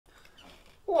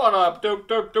What up,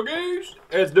 Dookies?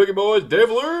 It's Dookie Bois,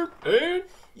 Devler, and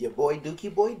your boy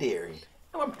Dookie Boy Dairy.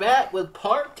 we're back with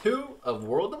part 2 of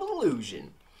World of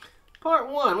Illusion. Part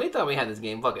 1, we thought we had this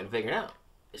game fucking figured out.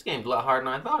 This game's a lot harder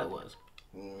than I thought it was.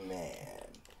 Man.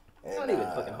 It's not even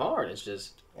fucking hard, it's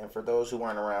just... And for those who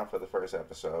weren't around for the first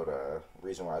episode,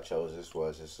 reason why I chose this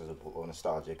is a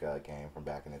nostalgic game from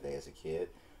back in the day as a kid.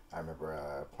 I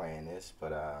remember playing this,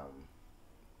 but I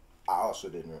also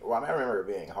didn't... Well, I remember it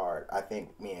being hard. I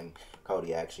think me and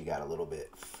Cody actually got a little bit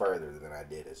further than I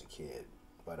did as a kid.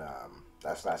 But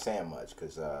that's not saying much,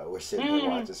 because we're sitting here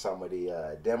watching some of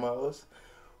the demos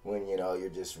when, you know, you're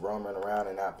just roaming around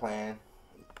and not playing.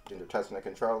 You're touching the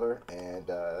controller, and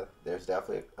there's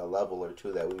definitely a level or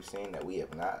two that we've seen that we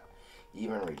have not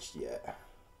even reached yet.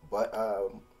 But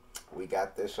we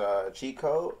got this cheat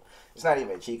code. It's not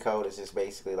even a cheat code. It's just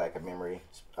basically like a memory.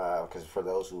 Because for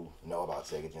those who know about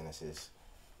Sega Genesis,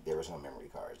 there was no memory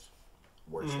cards.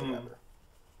 Worst thing ever.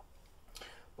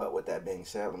 But with that being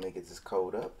said, let me get this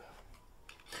code up.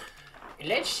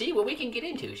 Let's see what we can get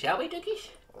into, shall we, Dookies?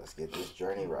 Let's get this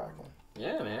journey rocking.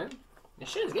 Yeah, man.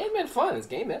 This game's been fun. This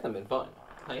game definitely been fun.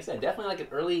 Like I said, definitely like an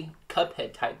early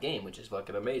Cuphead type game, which is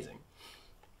fucking amazing.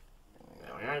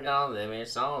 We're gonna go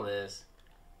limit all this.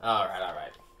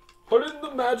 Alright. Put in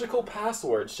the magical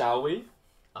password, shall we?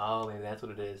 Oh, maybe that's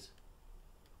what it is.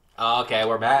 Okay,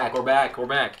 we're back.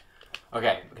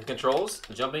 Okay, controls,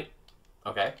 jumping.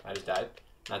 Okay, I just died.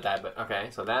 Not died, but okay,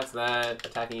 so that's that.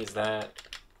 Attacking is that.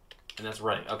 And that's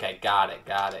running. Okay, got it.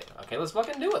 Okay, let's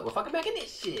fucking do it. We're fucking back in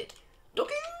this shit.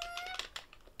 Dookie!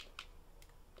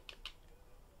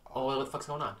 Oh, what the fuck's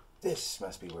going on? This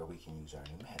must be where we can use our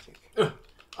new magic.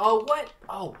 Oh, what?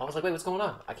 Oh, I was like, wait, what's going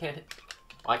on? I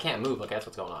can't move. Okay, that's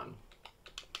what's going on.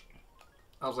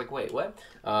 I was like, wait, what?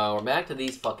 We're back to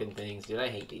these fucking things. Dude, I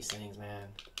hate these things, man.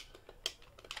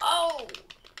 Oh!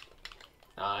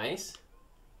 Nice.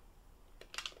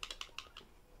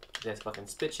 That's fucking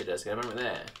spit shit us. I remember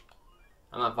that.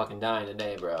 I'm not fucking dying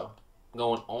today, bro. I'm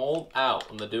going all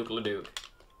out on the DOOOOOOOK.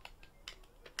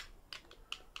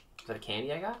 Is that a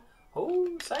candy I got?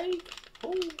 Oh, psych.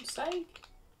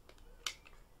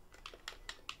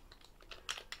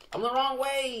 I'm the wrong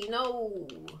way. No.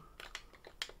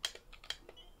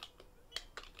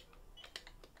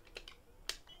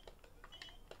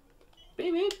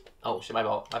 Baby. Oh, shit, my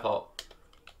fault.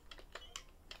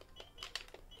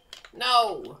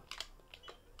 No.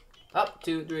 Up,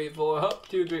 2, 3, 4. Up,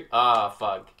 2, 3. Ah,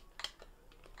 fuck.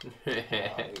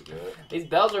 These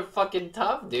bells are fucking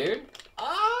tough, dude.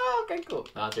 Oh, okay, cool.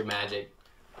 Oh, it's your magic.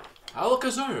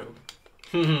 Alakazam.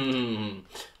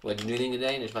 What did you do anything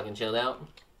today? Just fucking chilled out?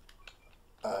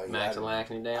 Max and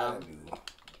relaxing your day out?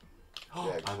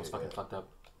 Oh, I almost fucking fucked up.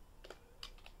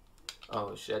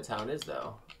 Oh, shit, that's how it is,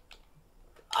 though.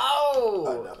 Oh!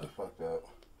 I definitely fucked up.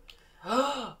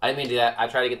 I didn't mean to do that. I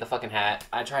tried to get the fucking hat.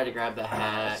 I tried to grab the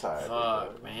hat. Sorry,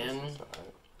 fuck, man.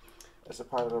 It's a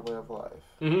part of the way of life.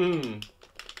 The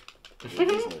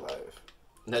Disney life.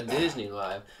 The Disney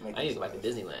life. I need to go back to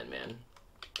Disneyland, man.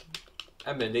 I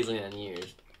haven't been to Disneyland in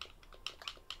years.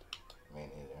 Me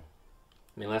neither.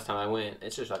 I mean, last time I went,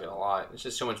 it's just like a lot. It's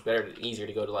just so much better, easier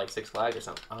to go to like Six Flags or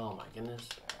something. Oh my goodness.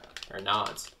 Or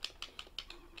Knott's.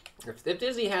 If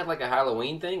Disney had like a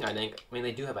Halloween thing, I mean,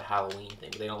 they do have a Halloween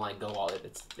thing, but they don't like go all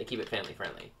they keep it family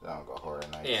friendly. They don't go horror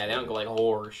nights. Yeah, they don't go like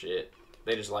horror shit.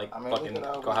 They just like fucking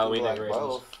go Halloween like decorations.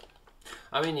 both.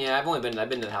 I mean, yeah, I've been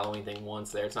to the Halloween thing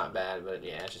once there. It's not bad, but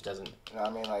yeah, it just doesn't. No,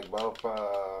 I mean like both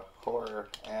horror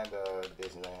and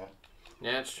Disneyland.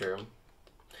 Yeah, it's true.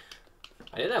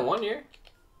 I did that one year.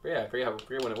 Yeah, I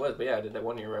forget when it was, but yeah, I did that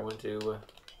one year where I went to.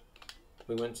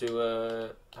 We went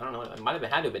to I don't know. It might have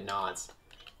had to have been Knott's.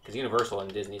 Because Universal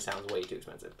and Disney sounds way too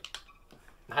expensive.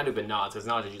 It had to have been Knott's, because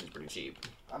Knott's is usually pretty cheap.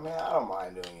 I mean, I don't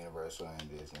mind doing Universal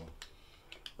and Disney.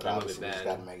 But obviously, we just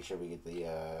got to make sure we get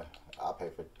the... I'll pay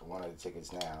for one of the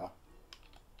tickets now.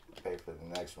 I'll pay for the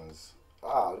next ones.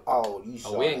 Oh, you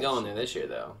saw we ain't going there this year,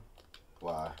 though.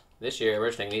 Why? This year, we're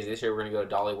just taking it easy. This year, we're going to go to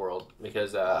Dolly World.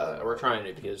 Because, we're trying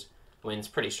to, because... I mean, it's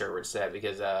pretty sure it's set,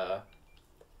 because, her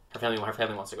family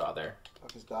wants to go out there.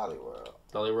 What is Dolly World?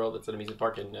 Dolly World, it's an amusement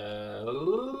park in,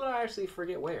 I actually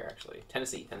forget where, actually.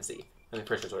 Tennessee. I think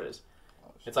pretty sure that's what it is.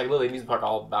 It's like literally an amusement park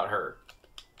all about her.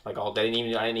 Like all, I didn't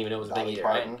even know it was a thing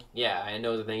either. Yeah, I didn't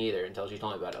know it was a thing either until she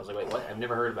told me about it. I was like, wait, what? I've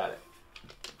never heard about it.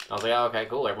 I was like, oh, okay,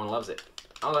 cool. Everyone loves it.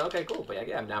 I was like, okay, cool. But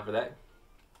yeah, I'm down for that.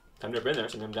 I've never been there,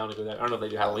 so I'm down to go there. I don't know if they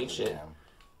do Halloween shit.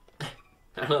 I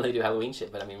don't know if they do Halloween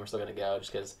shit, but I mean, we're still going to go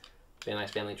just because it's been a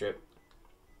nice family trip.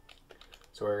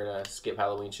 So we're going to skip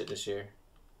Halloween shit this year.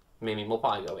 Maybe we'll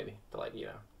probably go, maybe. But like, you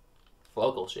know,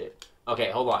 local shit.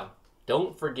 Okay, hold on.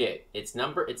 Don't forget, it's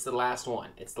the last one.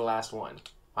 It's the last one.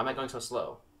 Why am I going so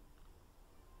slow?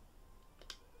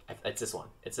 It's this one.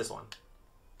 It's this one.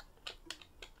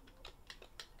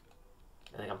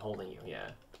 I think I'm holding you,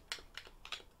 yeah.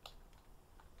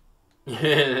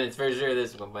 It's for sure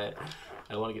this one, but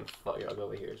I don't want to get fucked. I'll go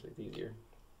over here so it's easier.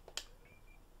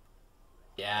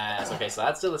 Yes, okay, so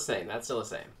that's still the same. That's still the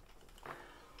same.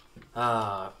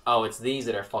 Oh, it's these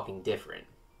that are fucking different.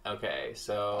 Okay,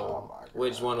 so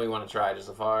which one we want to try? Just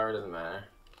so far, doesn't matter.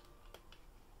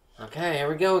 Okay, here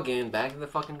we go again. Back to the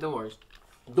fucking doors.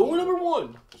 Door number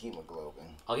 1.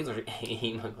 Hemoglobin. Oh, these ones are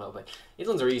hemoglobin. These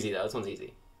ones are easy though. This one's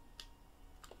easy.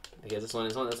 Because this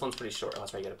one's pretty short. Oh,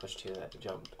 that's right. You gotta push 2 of that to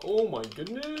jump. Oh my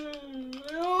goodness!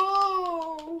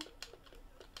 Oh!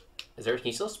 Can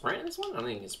you still sprint in this one? I don't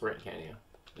think you can sprint, can you?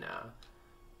 Nah.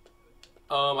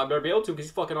 I better be able to because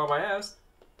he's fucking on my ass.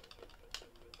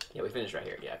 Yeah, we finished right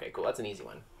here. Yeah, okay, cool. That's an easy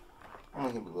one. I'm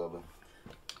a hemoglobin.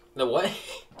 The what?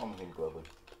 I'm a hemoglobin.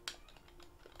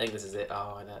 I think this is it.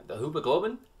 Oh, the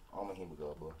hoopoglobin? I'm a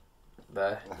hemoglobin.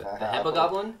 The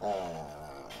hepogoblin? I don't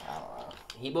know.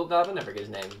 Hebogoblin? I forget his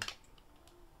name.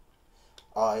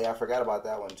 Oh, yeah, I forgot about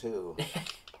that one, too.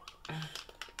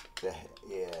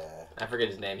 Yeah. I forget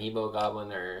his name.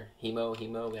 Hebogoblin or Hemo?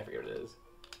 I forget what it is.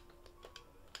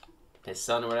 His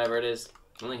son or whatever it is.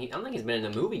 I don't think he's been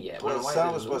in a movie yet. Well, his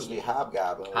son was supposed to be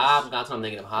Hobgoblin. That's what I'm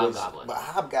thinking of. Hobgoblin. But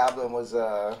Hobgoblin was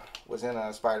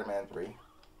in Spider-Man 3.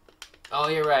 Oh,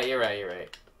 you're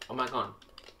right. Oh my god.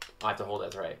 I have to hold.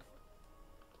 That's right.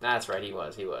 That's right. He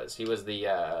was. He was the.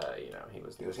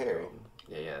 He was Harry.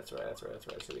 Yeah. That's right.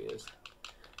 That's who he is.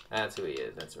 That's who he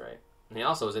is. That's right. And he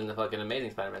also was in the fucking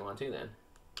Amazing Spider-Man 1 too. Then.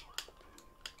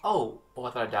 Oh, I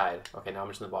thought I died. Okay, now I'm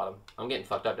just in the bottom. I'm getting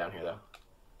fucked up down here though.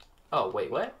 Oh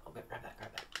wait, what? Okay, grab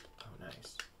that. Oh,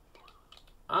 nice.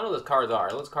 I don't know what those cards are.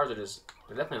 Those cards are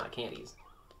they're definitely not candies.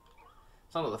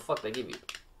 I don't know what the fuck they give you.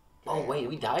 Oh wait,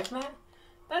 we died from that?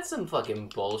 That's some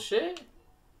fucking bullshit.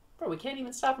 Bro, we can't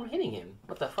even stop from hitting him.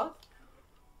 What the fuck?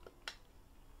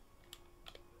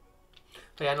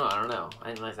 But yeah, no, I don't know. I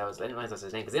didn't realize that was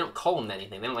his name because they don't call him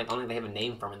anything. They don't I don't think they have a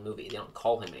name for him in the movie. They don't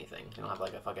call him anything. They don't have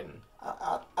like a fucking.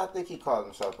 I think he called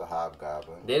himself the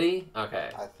Hobgoblin. Did he?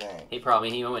 Okay. I think He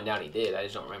went down. He did. I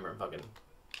just don't remember him fucking.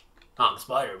 I'm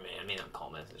Spider-Man. I mean, I'm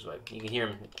calling him. It's like you can hear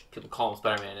him. People call him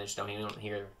Spider-Man. I just don't. You don't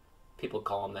hear people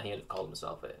call him that. He had called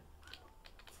himself it.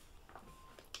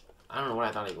 I don't know what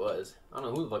I thought he was. I don't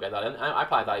know who the fuck I thought. I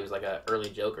probably thought he was like a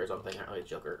early Joker or something.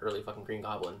 Early fucking Green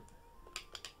Goblin.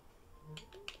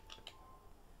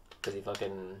 Because he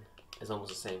fucking is almost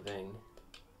the same thing.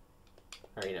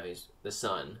 Or, he's the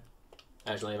son.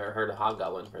 I actually never heard of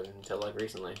Hobgoblin until like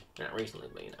recently. Not recently,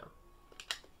 but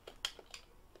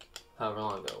however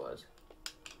long ago it was.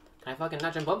 Can I fucking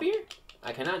not jump up here?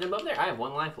 I cannot jump up there? I have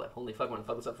 1 life left. Holy fuck, I'm gonna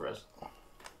fuck this up for us.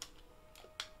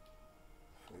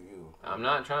 I'm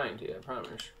not trying to, I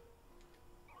promise.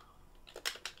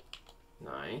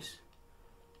 Nice.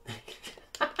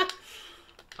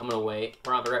 I'm gonna wait.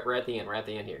 We're at the end. We're at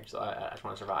the end here, so I just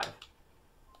want to survive.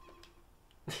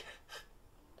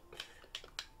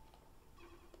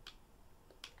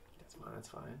 That's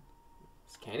fine.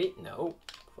 Is candy? No.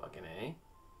 Fucking A. Is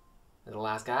it the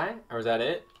last guy? Or is that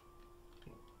it?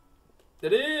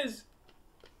 It is!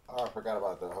 Oh, I forgot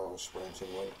about the whole sprinting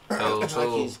one. Oh, It's like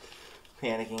he's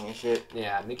panicking and shit.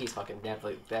 Yeah, Mickey's fucking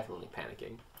definitely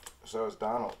panicking. So is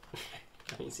Donald.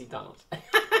 You see Donald.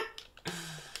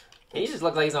 He just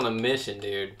looks like he's on a mission,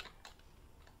 dude.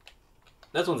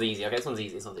 This one's easy. Okay, this one's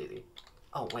easy.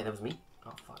 Oh, wait, that was me?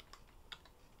 Oh, fuck.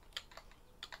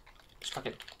 Just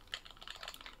fucking...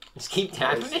 Just keep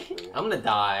tapping me? I'm gonna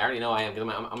die. I already know I am, because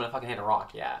I'm gonna fucking hit a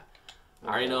rock, yeah. I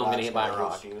already know I'm gonna hit by a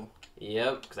rock.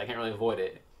 Yep, because I can't really avoid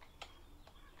it.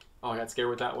 Oh, I got scared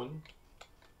with that one.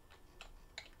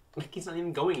 He's not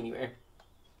even going anywhere.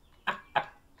 At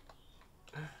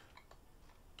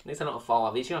least I don't fall off.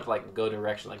 At least you don't have to like go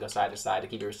direction, like go side to side to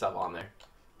keep yourself on there.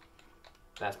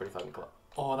 That's pretty fucking cool.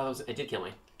 Oh, it did kill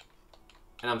me.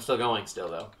 And I'm still going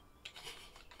though.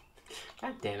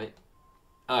 God damn it.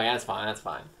 Oh yeah, that's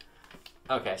fine.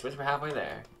 Okay, so we're halfway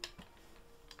there.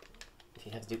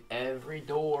 You have to do every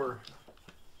door.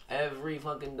 Every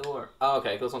fucking door. Oh,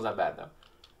 okay, this one's not bad though.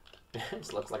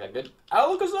 This looks like a good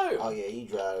Alakazam! Oh yeah, you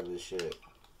drive this shit.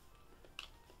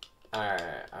 Alright,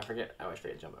 I forget. I always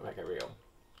forget to jump. Okay, here we go.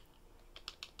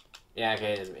 Yeah,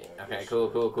 okay, it is me. Okay, cool.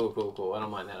 I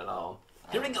don't mind that at all.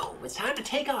 Here we go. It's time to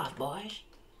take off, boys.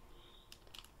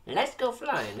 Let's go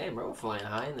flying. Damn, bro, we're flying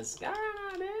high in the sky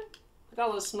right now, man. Look at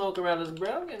all the smoke around us,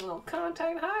 bro. Getting a little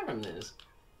contact high from this.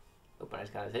 Oh, I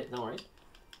just got his hit. Don't worry.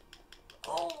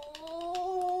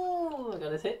 Oh, I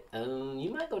got his hit.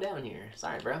 You might go down here.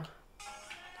 Sorry, bro.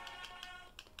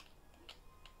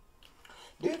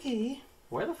 Dookie.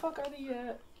 Where the fuck are they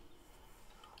at?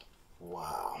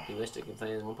 Wow. You wish they could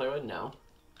play in one player mode? No.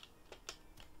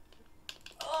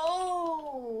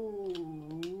 Oh!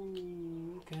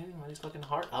 Okay, well, he's fucking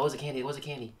hard. Oh, it was a candy. It was a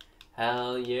candy.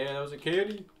 Hell yeah, that was a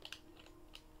candy.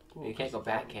 Ooh, you can't go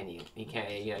back, can you? You can't.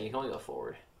 Yeah, you can only go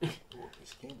forward.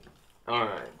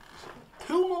 Alright.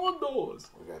 2 more doors.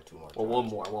 We got 2 more. Well, one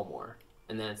more.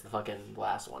 And then it's the fucking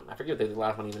last one. I forget what the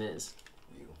last one even is.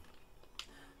 You.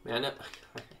 Man,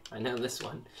 I know this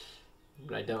one.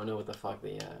 But I don't know what the fuck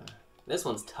the, This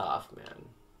one's tough, man.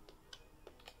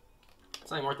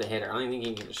 It's not even worth the hit her. I don't even think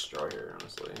you can destroy her,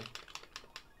 honestly.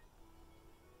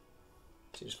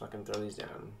 So just fucking throw these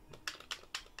down.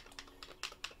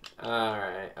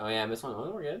 Alright. Oh yeah, I missed one.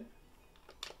 Oh, we're good.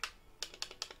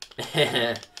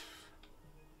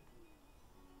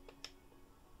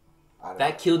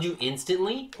 That killed you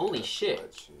instantly? Holy shit.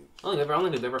 I don't think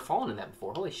I've ever fallen in that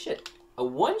before. Holy shit. A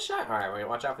one shot? Alright, wait,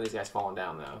 watch out for these guys falling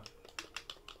down, though.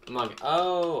 I'm like,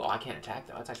 oh, I can't attack,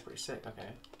 though. That's actually pretty sick.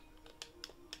 Okay.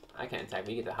 I can't attack,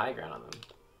 but you get the high ground on them.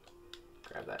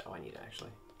 Grab that. Oh, I need it,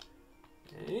 actually.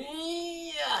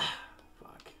 Yeah.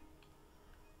 Fuck.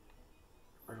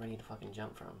 Where do I need to fucking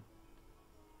jump from?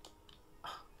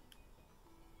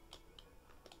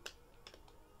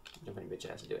 Jumping bitch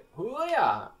ass to do it.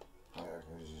 Hoo-yah! Yeah,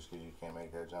 because you can't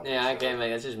make that jump. Yeah, I can't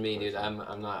make. That's just me, dude. I'm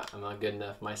not good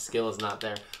enough. My skill is not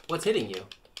there. What's hitting you?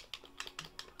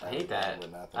 I hate that.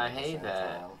 I hate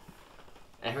that.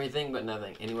 Everything but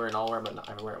nothing. Anywhere and allwhere but not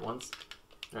everywhere at once.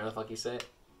 Whatever the fuck you say.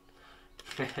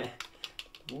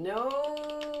 No.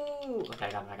 Okay,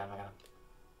 I got him.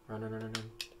 Run.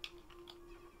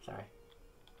 Sorry.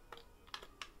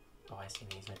 Oh, I see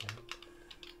these right there.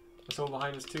 There's someone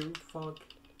behind us too. Fuck.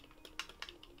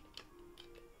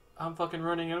 I'm fucking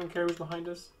running. I don't care who's behind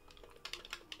us.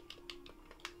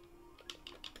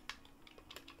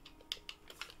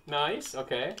 Nice.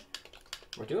 Okay.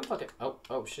 We're doing fucking.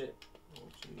 Oh shit.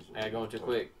 I gotta go in too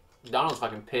quick. Donald's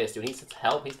fucking pissed, dude. He needs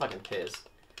help. He's fucking pissed.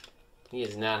 He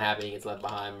is not happy he gets left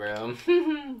behind, bro.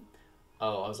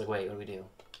 Oh, I was like, wait, what do we do?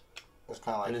 It's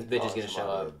kind of like and this bitch is gonna show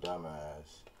up.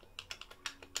 Dumbass.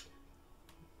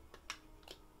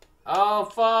 Oh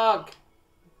fuck!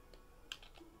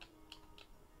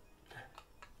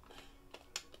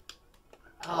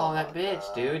 Oh, that bitch,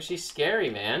 God. Dude. She's scary,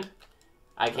 man.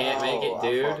 I can't make it,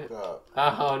 dude.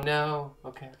 Oh no.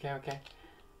 Okay.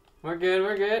 We're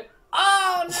good.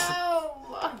 Oh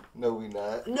no! No, we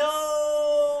not.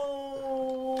 No!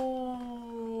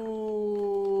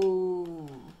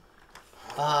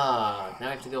 Fuck. Now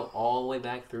I have to go all the way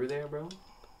back through there, bro?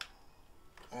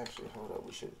 Actually, hold up.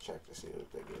 We should check to see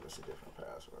if they gave us a different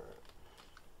password.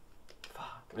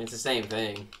 Fuck. I mean, it's the same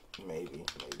thing. Maybe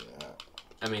not.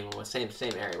 I mean, well, same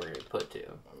area we're gonna be put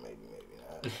to. Maybe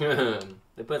not.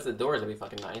 They put us at the doors, that'd be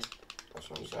fucking nice. That's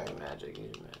what I'm saying. Magic.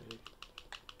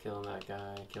 Killing that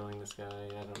guy, killing this guy.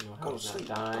 I don't know how he's not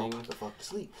dying. Go the fuck to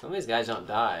sleep. Some of these guys don't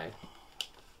die.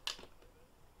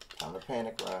 Time to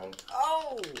panic run.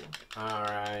 Oh!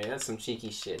 Alright, that's some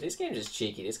cheeky shit. This game's just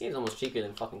cheeky. This game's almost cheekier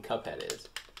than fucking Cuphead is.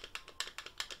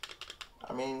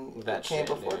 I mean, that came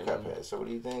before Cuphead, so what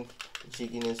do you think the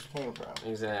cheekiness came from?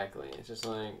 Exactly. It's just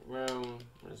like, bro,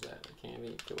 what is that? A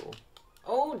candy? Cool.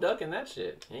 Oh, ducking that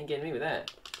shit. You ain't getting me with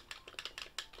that.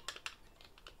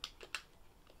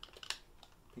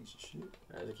 Piece of shit.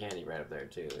 There's a candy right up there,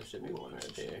 too. There should be one right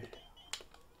up here.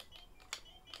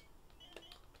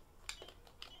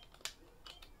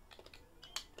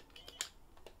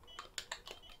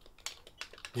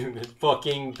 Dude, the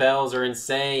fucking bells are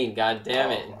insane. God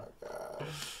damn it. Oh my god.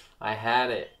 I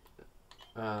had it.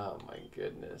 Oh my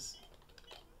goodness.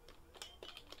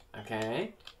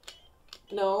 Okay.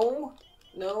 No.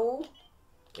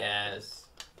 Yes.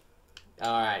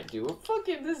 Alright, dude. We're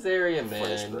fucking this area,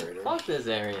 man. Fuck this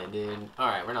area, dude.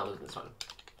 Alright, we're not losing this one.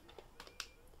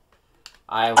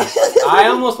 I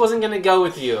almost wasn't gonna go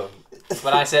with you.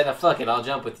 But I said, fuck it, I'll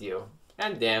jump with you.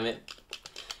 God damn it.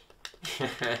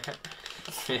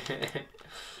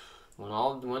 When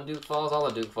one Duke falls, all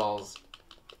the Duke falls.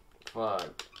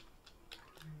 Fuck.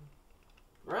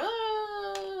 Run!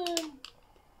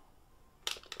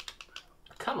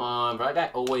 Come on, bro. That guy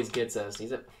always gets us.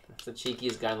 That's the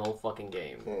cheekiest guy in the whole fucking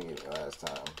game. Didn't get it last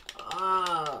time.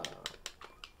 Ah.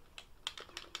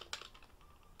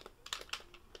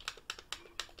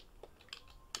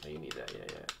 Oh, you need that,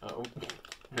 yeah. Oh,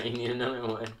 I need another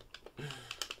one.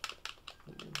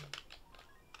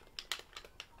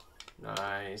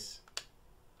 Nice.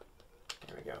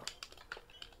 There we go.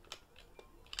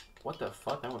 What the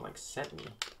fuck? That one like sent me.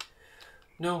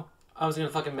 No, I was gonna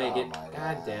fucking make it.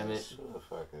 God damn it. Who the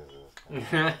fuck is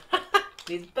this?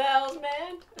 These bells,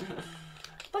 man.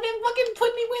 Fucking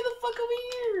put me way the fuck over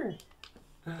here.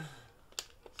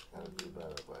 Gotta do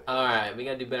better, buddy. Alright, we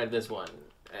gotta do better at this one.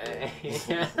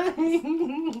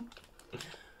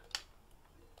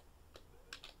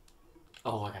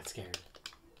 Oh, I got scared.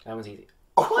 That was easy.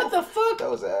 What the fuck? That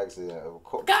was an accident. Of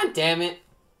course. God damn it.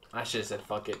 I should have said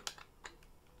fuck it.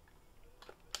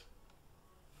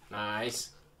 Nice.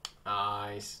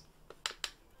 Nice.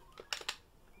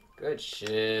 Good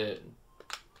shit.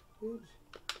 I'm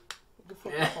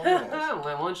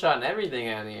like one shot and everything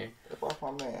out of here. Get off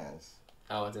my mans.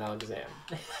 Oh, it's an Alakazam.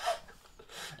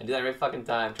 I do that every fucking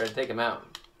time. Try to take him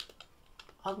out.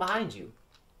 I was behind you.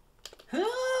 I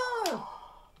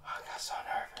got so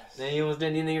nervous. Then you almost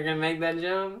didn't think you were gonna make that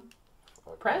jump?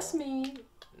 Fuck Press no. me.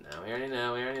 No, we already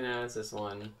know. We already know it's this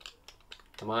one.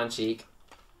 Come on, cheek.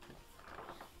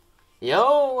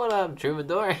 Yo, what up,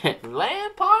 Troubadour?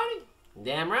 Land party?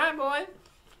 Damn right, boy.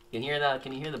 Can you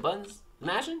hear the buttons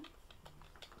mashing?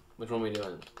 Which one are we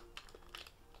doing?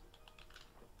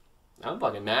 I'm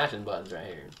fucking mashing buttons right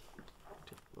here.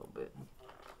 A little bit.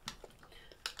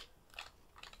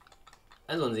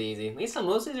 This one's easy. At least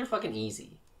most of these are fucking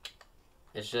easy.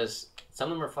 It's just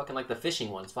some of them are fucking like the fishing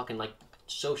ones, fucking like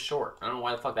so short. I don't know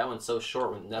why the fuck that one's so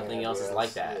short when nothing else is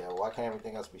like that. Yeah, why can't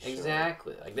everything else be short?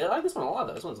 Exactly. Like they like this one a lot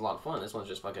though. This one's a lot of fun. This one's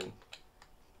just fucking.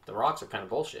 The rocks are kind of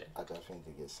bullshit. I definitely need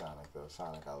to get Sonic though.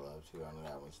 Sonic I love too. I know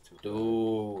that one's too.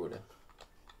 Dude.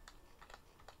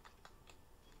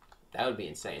 That would be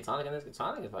insane. Sonic is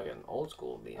fucking old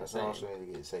school. Would be That's insane. why I also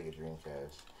need to get Sega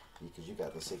Dreamcast. Because you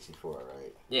got the 64,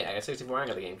 right? Yeah, I got 64. I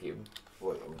got the GameCube.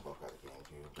 Well, yeah, we both got the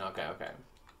GameCube. Okay.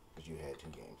 Because you had 2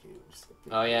 GameCubes.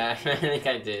 Oh yeah, I think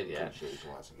I did. Yeah. Appreciate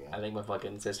you once again. I think my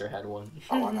fucking sister had one.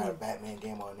 Oh, I got a Batman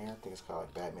game on there. I think it's called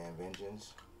like Batman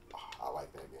Vengeance. Oh, I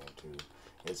like that game too.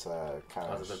 It's kind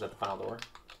of. Is that the final door?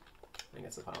 I think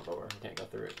it's the final door. We can't go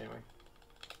through it, can we?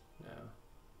 No.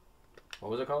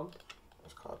 What was it called?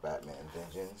 It's called Batman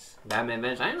Vengeance. Batman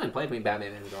Vengeance. I didn't really play any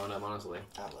Batman Vengeance growing up, honestly.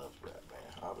 I love Batman.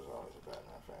 I was always a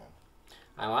Batman fan.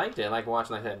 I liked it. I like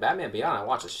watching, like I said, Batman Beyond. I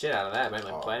watched the shit out of that. Man,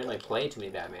 Oh, I didn't really play too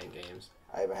many Batman games.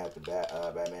 I even had the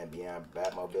Batman Beyond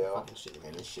Batmobile, Fucking shit,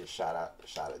 and this shit shot a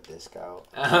disc out.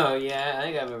 Oh yeah, I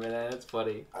think I remember that. That's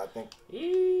funny. I think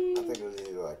Eee. it was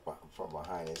either like from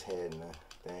behind his head and the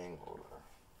thing or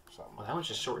something. Well, that one's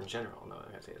just short in general. No, I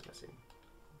gotta say it's messy.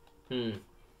 No,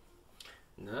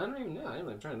 I don't even know.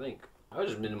 I'm trying to think. I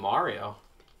was just into Mario.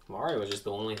 Mario was just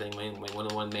the only thing, one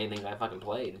of the main things I fucking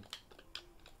played.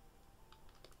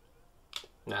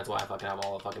 And that's why I fucking have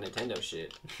all the fucking Nintendo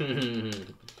shit.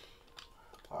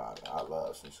 I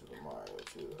love some Super Mario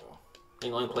too, though. I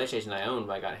think the only PlayStation I owned,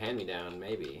 but I got hand-me-down,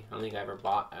 maybe. I don't think I ever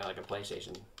bought like a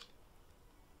PlayStation.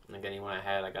 Like anyone I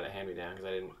had, I got a hand-me-down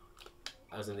because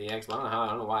I was in the Xbox. I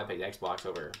don't know why I picked Xbox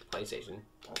over PlayStation.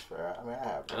 That's fair. I mean, I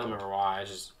have. I don't remember why.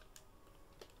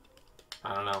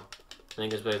 I don't know. I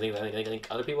think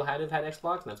other people had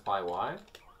Xbox, and that's probably why.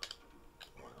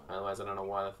 Otherwise, I don't know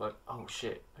why the fuck. Oh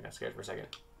shit! I got scared for a second.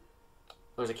 Oh,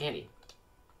 there's a candy.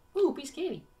 Ooh, piece of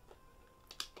candy.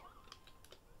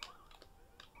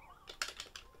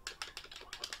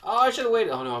 Oh, I should have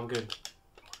waited. Oh no, I'm good.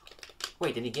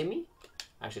 Wait, did he give me?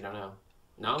 I actually don't know.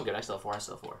 No, I'm good. I still have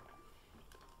 4.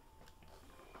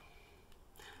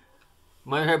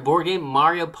 My favorite board game,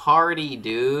 Mario Party,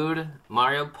 dude.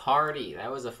 Mario Party.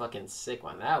 That was a fucking sick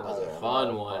one. That was a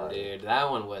fun one, dude.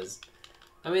 That one was...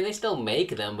 I mean, they still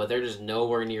make them, but they're just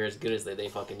nowhere near as good as they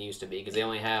fucking used to be. Because they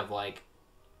only have, like...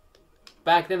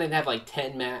 Back then, they'd have, like,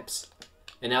 10 maps.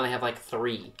 And now they have, like,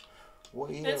 3. Well,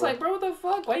 yeah, and it's like, bro, what the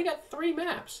fuck? Why you got 3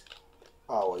 maps?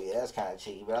 Oh, well, yeah, that's kind of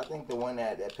cheeky. But I think the one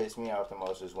that pissed me off the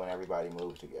most is when everybody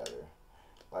moved together.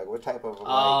 Like, what type of...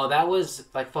 Oh, that was,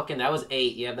 like, fucking... That was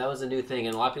 8. Yeah, that was a new thing.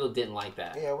 And a lot of people didn't like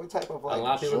that. Yeah, what type of, like, a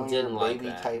lot of people didn't like baby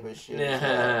that. type of shit?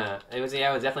 Yeah, it was. Yeah,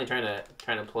 I was definitely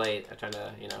trying to play, trying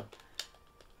to, you know,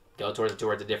 go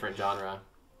towards a different genre,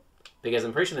 because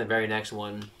I'm pretty sure the very next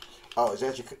one. Oh, is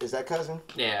that cousin?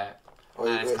 Yeah. Or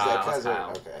It's is Kyle. that cousin?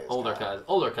 Kyle. Okay,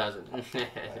 Older cousin.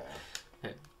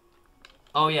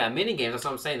 Oh yeah, mini games. That's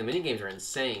what I'm saying. The mini games are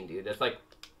insane, dude. That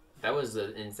was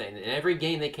insane. And every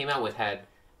game they came out with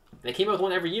they came out with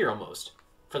one every year almost.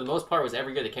 For the most part, it was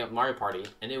every year they came out with Mario Party,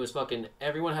 and it was fucking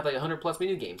everyone had like 100+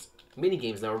 mini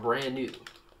games that were brand new.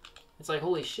 It's like,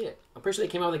 holy shit. I'm pretty sure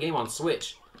they came out with a game on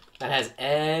Switch that has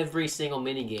every single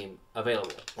mini game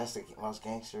available. That's the most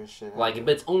gangster shit. Like,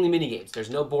 but it's only mini games.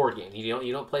 There's no board games.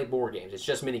 You don't play board games. It's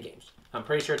just mini games. I'm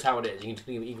pretty sure it's how it is. You can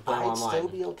play them online. I'd still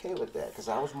be okay with that because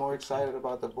I was more excited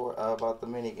about the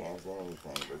mini games than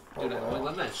anything. But, Dude, I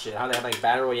love that shit. How they have like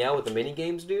Battle Royale with the mini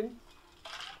games, dude.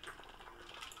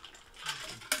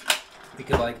 You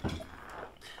could like,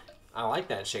 I like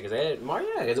that shit because they had Mario.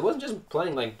 Yeah, because it wasn't just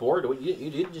playing like board. You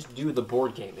didn't just do the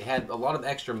board game. They had a lot of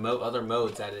extra other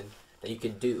modes added that you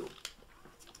could do.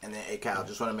 And then, hey Kyle,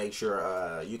 just want to make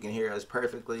sure you can hear us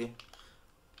perfectly.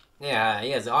 Yeah,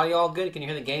 is the audio all good? Can you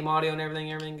hear the game audio and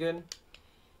everything? Everything good?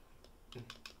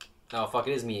 Oh fuck!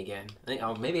 It is me again. I think.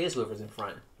 Oh, maybe it is whoever's in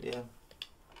front. Yeah.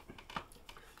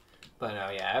 But no,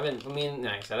 yeah, I mean,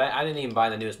 like I said, I didn't even buy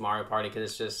the newest Mario Party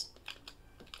because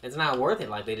it's not worth it.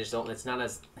 Like they just don't. It's not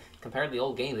as compared to the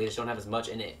old games. They just don't have as much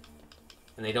in it,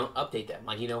 and they don't update them.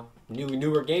 Like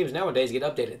newer games nowadays get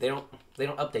updated. They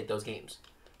don't update those games.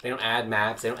 They don't add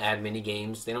maps. They don't add mini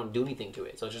games. They don't do anything to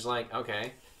it. So it's just like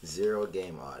okay. Zero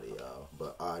game audio,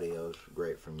 but audio's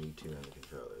great from you two and the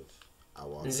controllers. I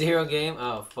want Zero game.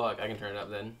 Oh fuck! I can turn it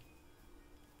up then.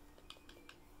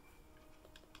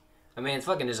 I mean, it's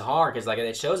fucking just hard because like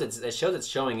it shows it's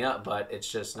showing up, but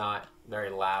it's just not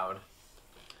very loud.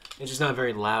 It's just not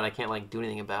very loud. I can't like do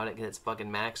anything about it because it's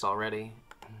fucking maxed already.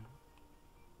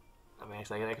 I mean,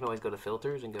 I can always go to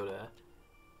filters and go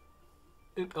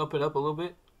to up it up a little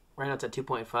bit. Right now it's at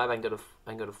 2.5. I can go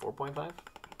to 4.5.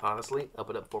 Honestly, up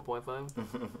it up 4.5.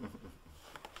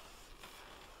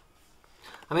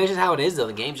 I mean, it's just how it is though.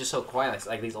 The game's just so quiet.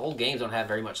 Like these old games don't have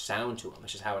very much sound to them.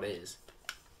 It's just how it is.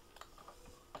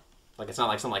 Like it's not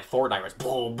like something like Fortnite where it's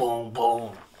boom, boom,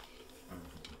 boom.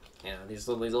 You know, these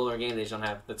older games, they just don't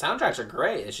have... The soundtracks are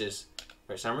great. It's just,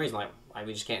 for some reason, like,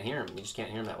 we just can't hear them. You just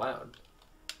can't hear them that loud.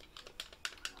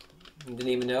 You didn't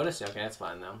even notice? Okay, that's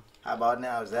fine, though. How about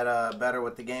now? Is that better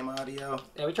with the game audio?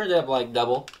 Yeah, we turned it up, like,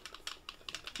 double.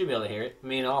 Should be able to hear it. I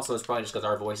mean, also, it's probably just because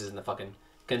our voices in the fucking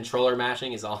controller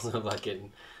mashing is also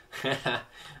fucking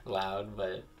loud,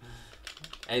 but...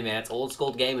 Hey, man, it's old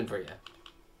school gaming for you.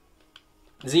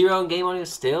 Zero game audio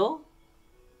still?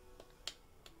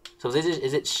 So is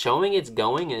it showing it's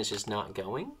going and it's just not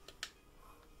going?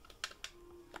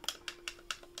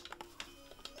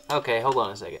 Okay, hold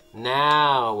on a second.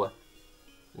 Now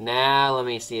let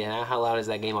me see. Now how loud is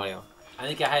that game audio? I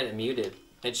think I had it muted.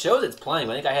 It shows it's playing,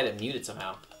 but I think I had it muted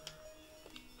somehow.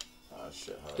 Oh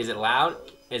shit. Is it loud?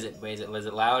 Is it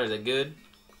loud? Is it good?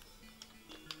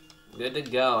 Good to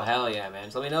go. Hell yeah, man.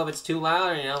 Just let me know if it's too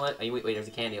loud or you know. Wait, there's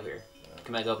a candy over here.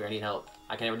 Come back over here. I need help.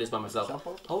 I can never do this by myself.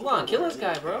 Hold on, kill this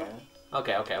guy, bro.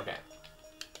 Okay.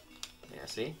 Yeah,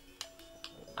 see?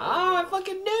 Oh, I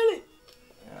fucking did it!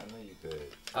 Yeah, I know you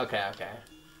did. Okay.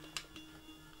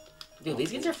 Dude,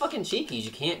 these kids are fucking cheekies.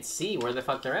 You can't see where the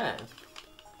fuck they're at.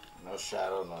 No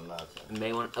shadow, no nothing. You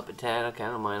may want to up a tad. Okay, I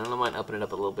don't mind upping it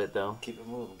up a little bit, though. Keep it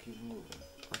moving.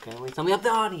 Okay, let me up the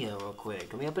audio real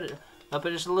quick. Let me up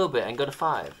it just a little bit and go to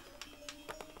 5.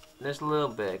 Just a little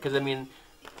bit. Because, I mean...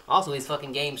 Also, these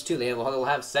fucking games, too, they'll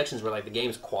have sections where, like, the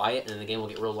game's quiet, and then the game will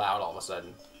get real loud all of a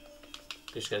sudden.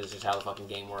 Just because it's just how the fucking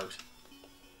game works.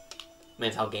 I mean,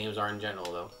 it's how games are in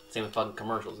general, though. Same with fucking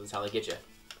commercials. It's how they get you.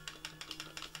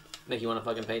 Make you want to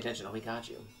fucking pay attention. Oh, we got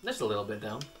you. Just a little bit,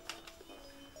 though.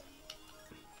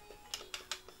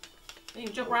 Hey, you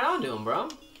jump right onto them, bro.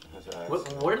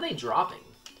 What are they dropping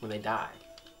when they die?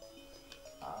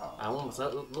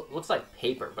 Looks like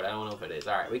paper, but I don't know if it is.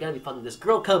 Alright, we gotta be fucking... This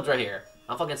girl comes right here.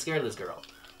 I'm fucking scared of this girl.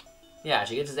 Yeah,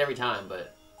 she gets us every time,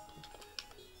 but...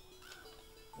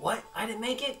 What? I didn't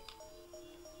make it?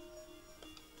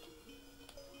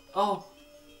 Oh.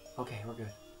 Okay, we're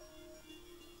good.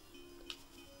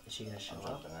 Is she gonna show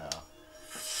up?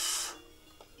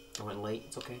 I went late.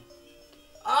 It's okay.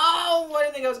 Oh! Why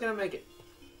did I think I was gonna make it?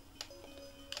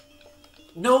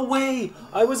 No way!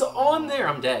 I was on there!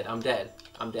 I'm dead.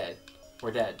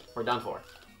 We're dead. We're done for.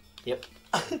 Yep.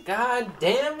 God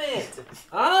damn it!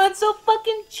 Oh, it's so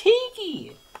fucking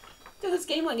cheeky! Dude, this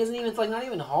game like isn't even, it's like not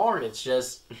even hard, it's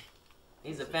just...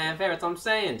 He's a fanfare, that's what I'm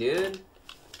saying, dude.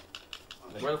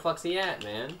 Like, where the fuck's he at,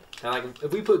 man? And like,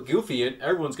 if we put Goofy in,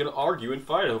 everyone's gonna argue and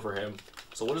fight over him.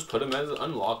 So we'll just put him as an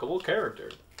unlockable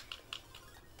character.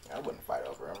 I wouldn't fight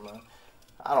over him, man.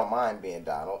 I don't mind being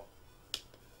Donald.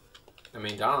 I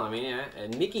mean, Donald, yeah.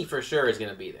 And Mickey for sure is going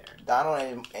to be there.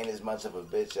 Donald ain't as much of a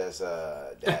bitch as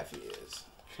Daffy is.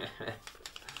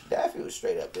 Daffy was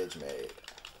straight up bitch made.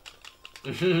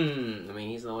 I mean,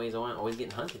 he's always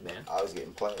getting hunted, man. Always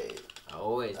getting played.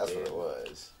 Always, That's dude. what it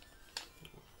was.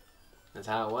 That's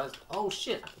how it was. Oh,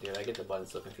 shit. Dude, I get the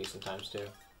buttons so confused sometimes, too.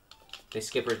 They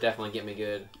skippers definitely get me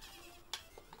good.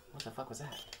 What the fuck was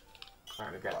that?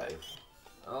 Alright, let me grab that.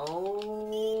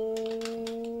 Oh...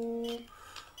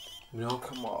 No,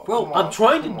 come on. Bro, I'm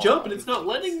trying to jump and it's not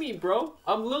letting me, bro.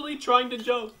 I'm literally trying to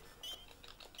jump.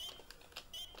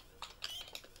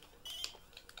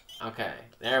 Okay,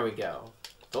 there we go.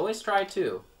 Always try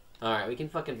 2. Alright, we can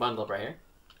fucking bundle up right here.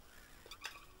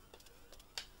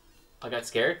 I got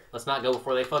scared. Let's not go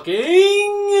before they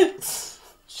fucking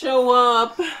show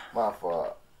up. My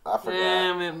fault. I forgot.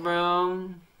 Damn it, bro.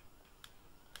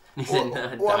 He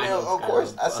said, well, I mean, of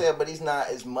course, I said, but he's not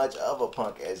as much of a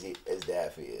punk as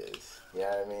Daffy is. You know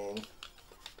what I mean?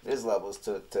 There's levels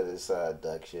to this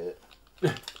duck shit.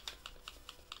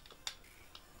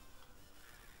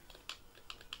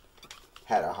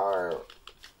 Had a hard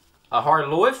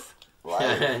life?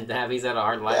 life. Daffy's had a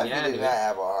hard life. Daffy did not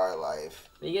have a hard life.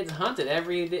 He gets hunted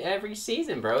every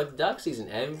season, bro. It's duck season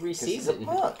every season. He's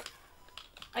a punk.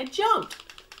 I jumped.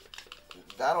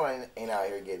 Donald ain't out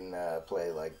here getting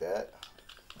played like that.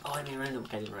 Oh, I didn't random.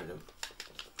 I didn't random.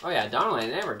 Oh yeah, Donald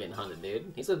ain't never getting hunted,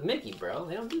 dude. He's with Mickey, bro.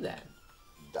 They don't do that.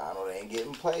 Donald ain't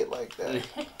getting played like that.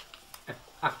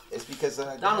 It's because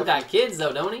Donald got kids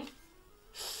though, don't he?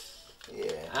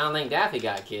 Yeah. I don't think Daffy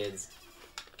got kids.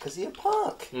 Cause he a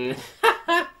punk.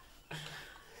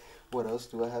 What else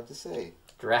do I have to say?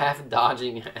 Draft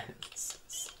dodging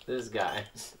this guy.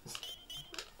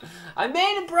 I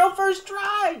made it, bro. First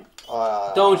try.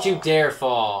 Don't you dare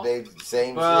fall.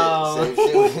 Same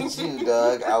shit with you,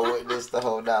 dog. I witnessed the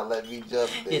whole not let me jump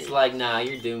thing. It's like, nah,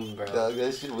 you're doomed, bro. Dog,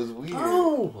 that shit was weird.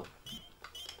 Oh.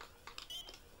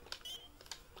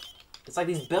 It's like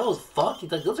these bells, fuck.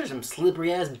 Like, those are some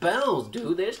slippery ass bells,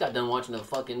 dude. They just got done watching a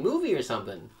fucking movie or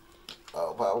something.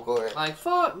 Oh, popcorn. Like,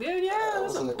 fuck, dude, yeah,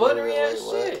 that's some buttery ass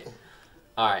shit.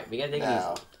 Alright, we gotta take it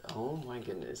easy. Oh my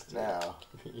goodness. Dude.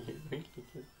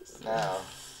 Now.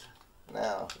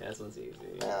 Yeah, this one's easy.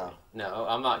 Now. No,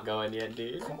 I'm not going yet,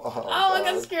 dude. Come on, I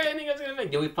got scared. I think I was gonna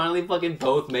make. Dude, we finally fucking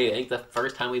both made it. I think the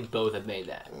first time we both have made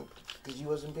that. Because you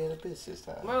wasn't being a bitch this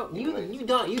time. Well, you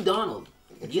Donald.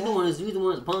 Exactly. You the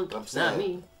one who's punk, not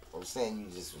me. I'm saying you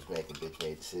just was making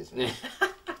bitch-made decisions.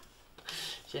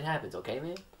 Shit happens, okay,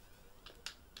 man?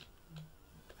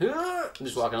 I'm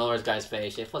just walking over this guy's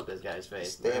face. Yeah, fuck this guy's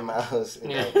face. Stay in my house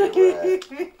and don't get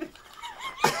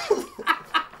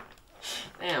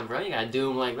Damn, bro, you gotta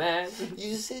do him like that.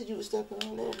 You just said you were stepping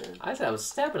all over him. I said I was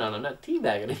stepping on him, not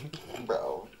teabagging him.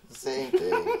 Bro, same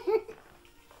thing.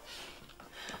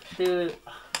 Dude,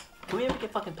 can we ever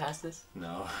get fucking past this?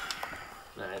 No.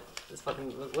 Alright, can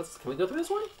we go through this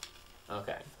one?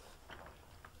 Okay.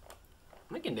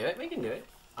 We can do it,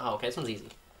 Oh, okay, this one's easy.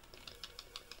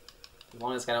 As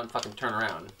long as this guy don't fucking turn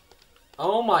around.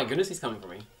 Oh my goodness, he's coming for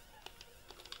me.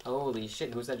 Holy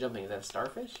shit, who's that jumping? Is that a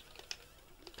starfish?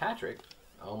 Patrick.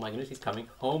 Oh my goodness, he's coming.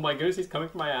 Oh my goodness, he's coming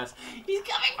for my ass. He's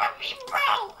coming for me,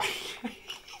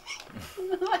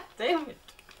 bro! Damn it.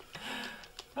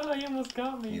 Oh, he almost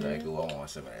got me. You like, oh, I want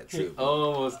some of that troopy.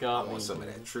 Almost got me. I want some of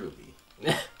that troopy.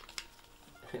 I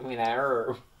mean,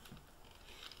 Oh,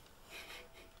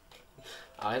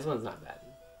 this one's not bad.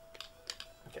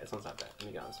 Okay, this one's not bad. Let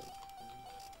me go on this one.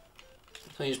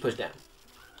 So you just push down.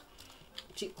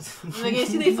 Like,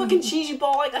 see, they fucking cheesy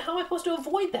ball like that. How am I supposed to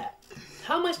avoid that?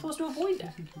 How am I supposed to avoid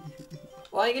that?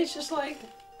 Like, it's just like,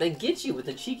 they get you with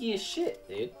the cheekiest shit,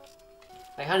 dude.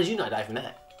 Like, how did you not die from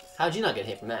that? How did you not get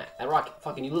hit from that? That rock,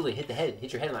 fucking, you literally hit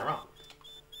your head on that rock.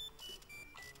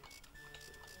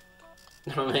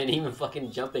 Oh man, even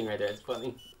fucking jumping right there, it's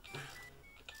funny.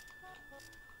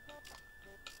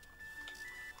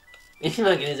 He's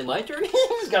like, is it my turn?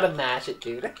 You just gotta mash it,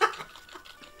 dude. That's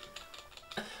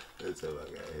how I got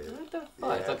hit. What the fuck?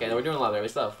 Yeah, it's okay, we're doing a lot there. We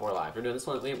still have 4 lives. We're doing this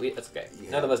one, that's okay.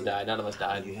 None of us died, none of us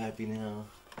died. Are you happy now?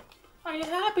 Are you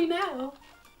happy now?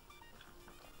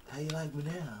 How you like me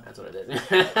now? That's what it is.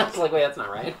 I was like, wait, that's not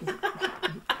right.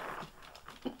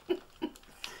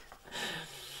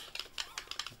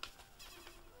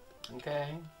 Okay.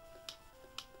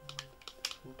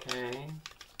 Okay.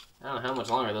 I don't know how much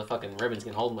longer those fucking ribbons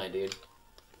can hold my dude.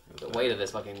 The weight of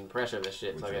this fucking pressure of this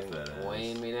shit fucking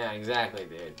weighing me down. Exactly,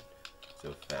 dude.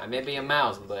 So fat. I may be a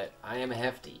mouse, but I am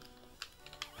hefty.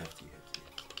 Hefty.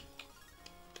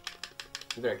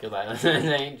 You better kill that.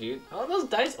 Ain't you? Oh, those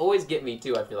dice always get me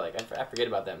too, I feel like. I forget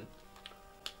about them.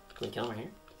 Can we kill him right here?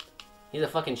 He's a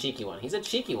fucking cheeky one. He's a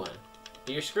cheeky one.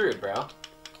 You're screwed, bro.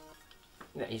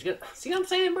 Yeah, he's good. See what I'm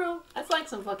saying, bro? That's like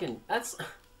some fucking... That's...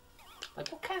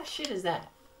 Like, what kind of shit is that?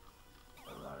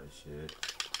 A lot of shit.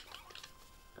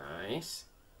 Nice.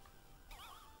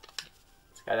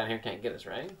 This guy down here can't get us,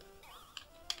 right?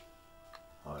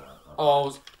 Hold on.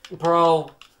 Oh,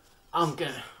 bro. I'm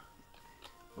gonna...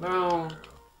 Bro.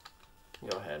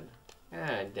 Go ahead.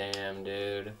 God damn,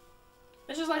 dude.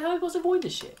 It's just like, how are we supposed to avoid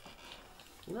this shit?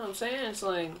 You know what I'm saying? It's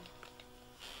like...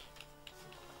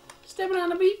 Stepping on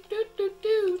the beach. Do.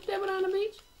 Stepping on the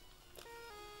beach.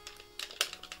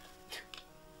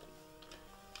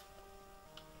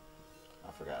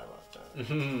 I forgot about that.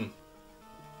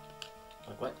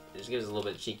 Like what? It just gives us a little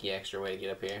bit of cheeky extra way to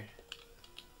get up here.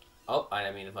 Oh, I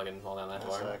didn't mean to fucking fall down that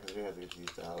far. That's right, because we have to get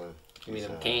these dollars. Give me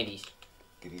them candies.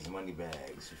 Get these money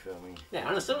bags, you feel me? Yeah,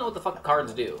 I still don't know what the fuck the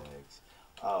cards do. Bags.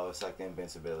 Oh, it's like the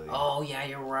invincibility. Oh, yeah,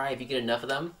 you're right. If you get enough of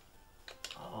them.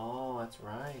 Oh, that's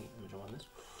right. I'm gonna join this.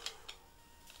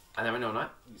 I never know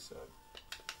not. You suck.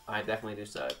 I definitely do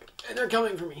suck. And they're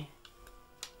coming for me.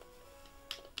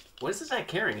 What is this guy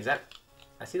carrying? Is that...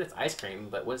 I see that's ice cream,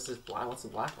 but what's this black... What's the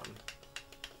black one?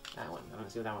 That one. I don't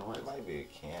see what that one was. It might be a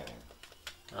cannon.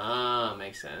 Ah,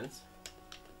 makes sense.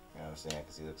 You know what I'm saying?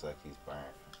 Because he looks like he's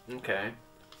burnt. Okay.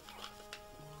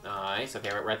 Nice. Okay,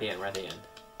 we're at the end. We're at the end.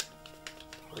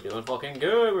 We're doing fucking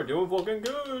good. We're doing fucking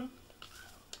good.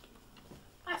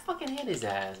 I fucking hit his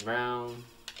ass, bro.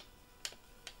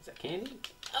 Is that candy?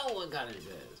 Oh, I got his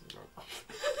ass, bro.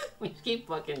 We keep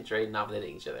fucking trading off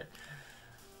hitting each other.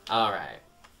 Alright.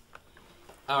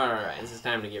 Alright, this is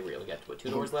time to get real. We got, what, 2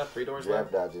 doors left? 3 doors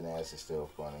left? Draft dodging ass is still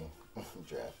funny.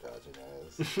 Draft dodging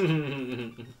ass.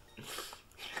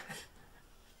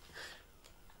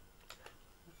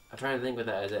 I'm trying to think what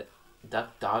that is. It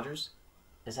Duck Dodgers?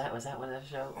 Was that what that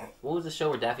show? What was the show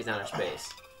where Daffy's in outer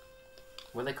space?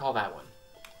 What do they call that one?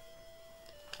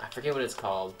 I forget what it's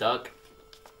called. Duck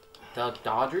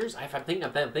Dodgers? I'm thinking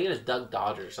it's Duck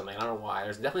Dodgers or something. I don't know why.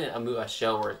 There's definitely a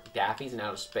show where Daffy's in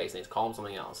outer space and they call him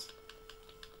something else.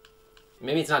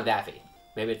 Maybe it's not Daffy.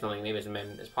 Maybe it's something. Maybe it's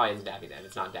probably isn't Daffy then.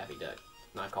 It's not Daffy Duck.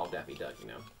 Not called Daffy Duck, you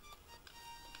know.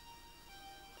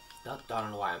 Duck Dodgers. I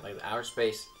don't know why. Like outer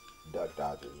space. Duck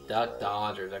Dodgers. Duck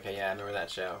Dodgers. Okay, yeah, I remember that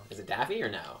show. Is it Daffy or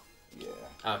no?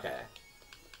 Yeah. Okay.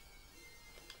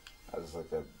 I just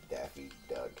looked up Daffy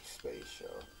Duck Space Show.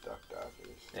 Duck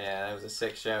Dodgers. Yeah, that was a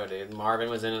sick show, dude. Marvin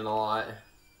was in it a lot.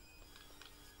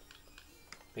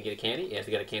 We get a candy? Yes,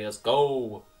 we got a candy. Let's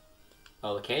go!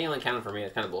 Oh, the candy only counted for me.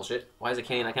 That's kind of bullshit. Why does the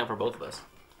candy not count for both of us?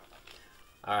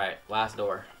 Alright, last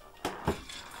door.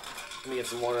 Let me get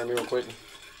some water in me real quick.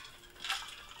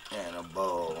 And a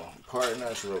bowl. Pardon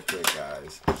us real quick,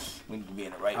 guys. We need to be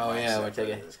in the right mindset. Oh, yeah, we're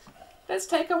taking... Let's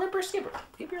take a ripper skipper.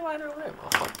 Keep your lighter over there,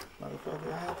 motherfucker.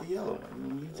 Motherfucker, I had the yellow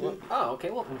one. You took it. Oh, okay,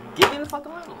 well, give me the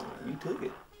fucking lighter one. You took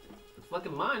it. It's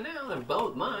fucking mine now. They're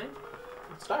both mine.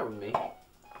 Start with me.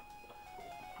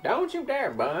 Don't you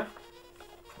dare, bud.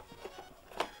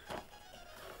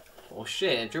 Well,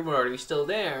 shit, Troubadour, are you still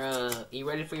there? You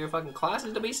ready for your fucking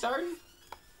classes to be starting?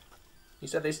 You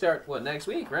said they start, what, next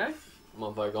week, right?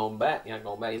 Motherfucker going back. You're not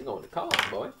going back. He's going to college,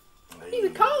 boy. He's a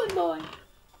college boy.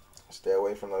 Stay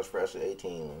away from those fresh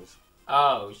 18 ones.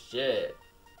 Oh, shit.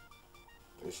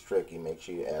 It's tricky. Make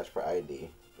sure you ask for ID.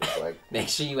 It's like make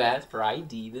sure you ask for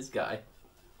ID, this guy.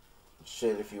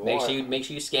 Shit, if you want. Make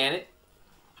sure you scan it.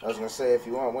 I was going to say, if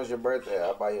you want, when's your birthday?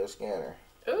 I'll buy you a scanner.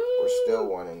 Ooh. Or steal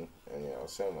one and you know,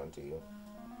 send one to you.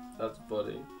 That's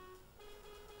funny.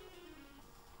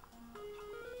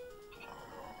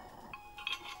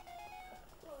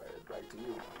 Alright, back to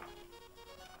you.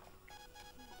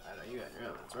 I know you got your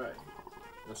own, that's right.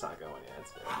 That's not going yet,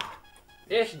 it's dead.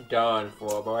 It's done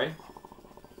for, boy.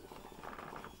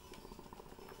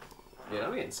 Dude,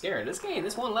 I'm getting scared.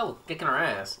 This one level kicking our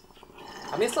ass.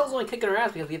 I mean, this level's only kicking our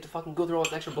ass because we have to fucking go through all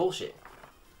this extra bullshit.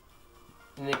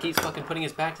 And it keeps fucking putting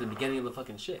us back to the beginning of the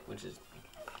fucking shit, which is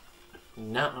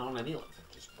not what I want to deal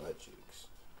with. Just butt cheeks.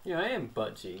 Yeah, I am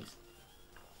butt cheeks.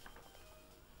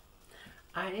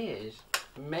 I is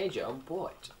major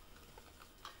boy.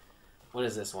 What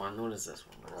is this one? What is this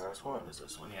one? What is this one? What is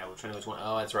this one? Yeah, we're trying to which one.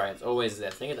 Oh, that's right. It's always that.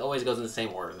 I think it always goes in the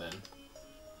same order then.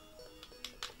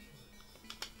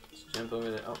 Just jump over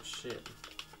there. Oh shit.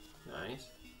 Nice.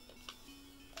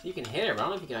 You can hit her, but I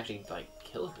don't know if you can actually like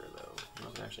kill her though. I don't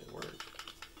know if it actually works.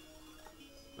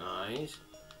 Nice.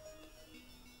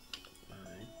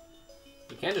 Alright.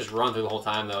 You can't just run through the whole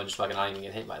time though and just fucking not even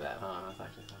get hit by that, huh? That's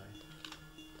actually funny.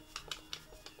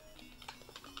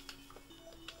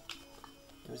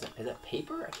 Is that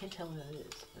paper? I can't tell what that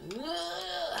is.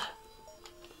 Ugh.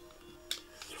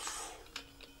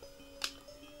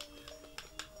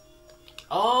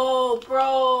 Oh,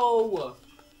 bro!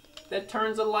 That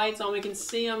turns the lights on. We can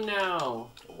see them now.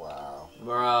 Wow.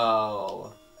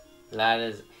 Bro. That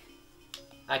is...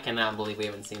 I cannot believe we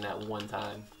haven't seen that one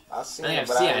time. I've seen I it,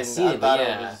 think I've seen it, but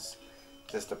yeah. It was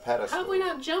just a pedestal. How have we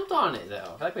not jumped on it,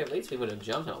 though? I feel like at least we would have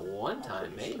jumped on it one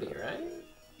time, maybe, right?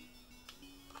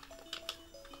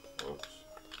 Oops.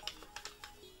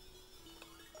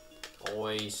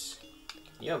 Boys.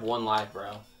 You have one life,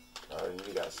 bro.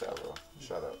 You got several.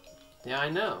 Shut up. Yeah, I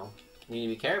know. You need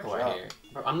to be careful right here.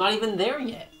 Bro, I'm not even there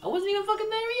yet. I wasn't even fucking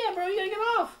there yet, bro. You gotta get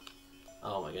off.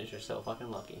 Oh my goodness, you're so fucking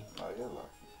lucky. Oh, you're lucky.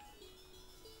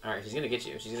 Alright, she's gonna get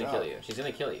you. She's gonna kill you. She's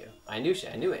gonna kill you. I knew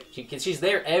it. She's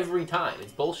there every time.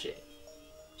 It's bullshit.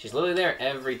 She's literally there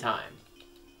every time.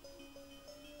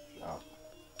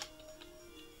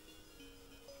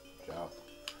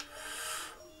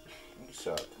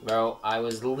 suck. Bro, I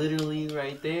was literally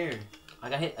right there. I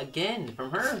got hit again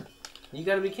from her. You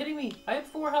gotta be kidding me. I had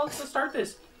 4 health to start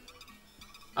this.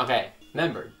 Okay,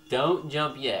 remember, don't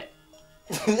jump yet.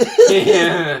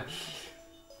 Yeah.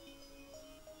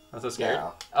 I'm so scared.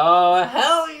 Now. Oh,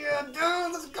 hell yeah, dude,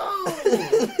 let's go.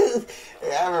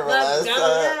 Yeah, I remember Let's last go,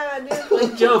 time. yeah, dude.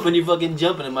 Like jump when you fucking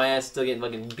jumping and my ass still getting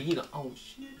fucking beat on. Oh,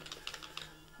 shit.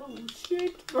 Oh,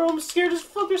 shit. Bro, I'm scared as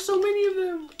fuck. There's so many of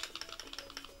them.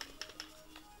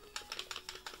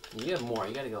 You have more.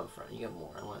 You gotta go in front. You got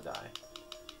more. I wanna die.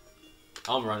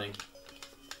 I'm running.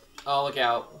 Oh, look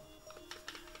out.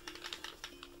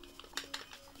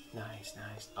 Nice,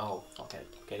 nice. Oh, fuck it.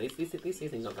 Okay, at least these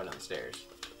things don't go down the stairs.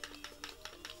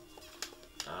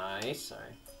 Nice,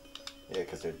 sorry. Yeah,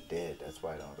 because they're dead. That's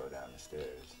why I don't go down the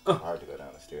stairs. It's hard to go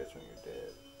down the stairs when you're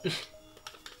dead.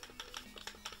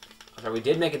 Okay, we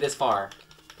did make it this far.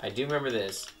 I do remember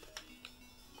this.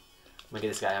 I'm gonna get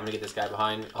this guy. I'm gonna get this guy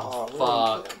behind. Oh,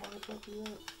 fuck.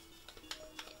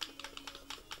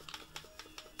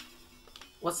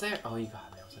 What's there? Oh, you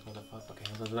got me. I was like, what the fuck? Okay,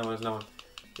 there's no one.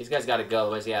 These guys gotta go.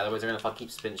 Otherwise, yeah, otherwise they're gonna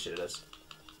keep spinning shit at us.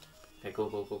 Okay, cool.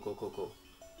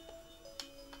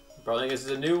 Bro, I think this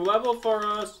is a new level for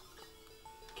us.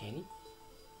 Candy?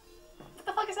 What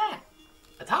the fuck is that?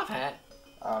 A top hat?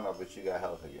 I don't know, but you got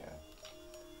health again.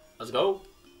 Let's go.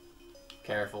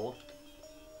 Careful.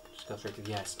 Just go straight through.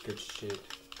 Yes, good shit.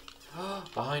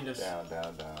 Behind us. Down.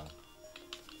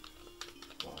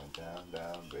 Going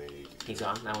down, baby. He's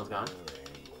gone. That one's gone.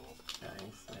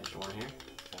 Nice. There's one here.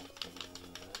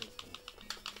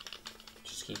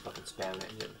 Just keep fucking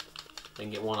spamming it. They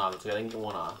can get one off. They can get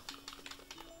one off.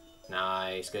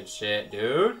 Nice. Good shit,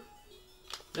 dude.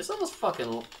 This almost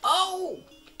fucking... Oh!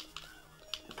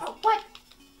 Bro, what?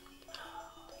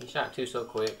 He shot 2 so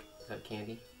quick. Is that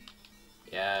candy?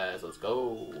 Yes, let's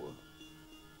go.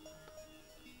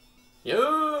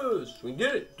 Yes! We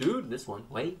did it, dude. This one.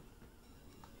 Wait.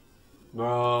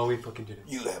 Bro, we fucking did it.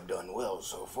 You have done well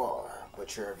so far,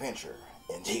 but your adventure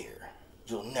ends here.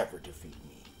 You'll never defeat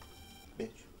me,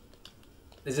 bitch.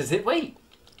 Is this it? Wait!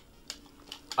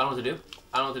 I don't know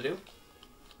what to do.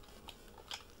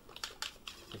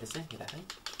 Get this thing? Get that thing?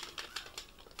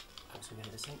 I'm just gonna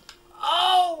get this thing.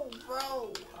 Oh,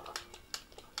 bro!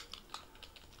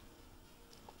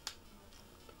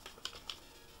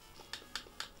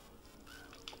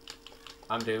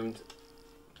 I'm doomed.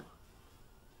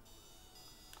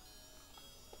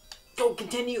 Go,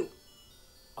 continue!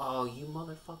 Oh, you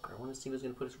motherfucker. I want to see who's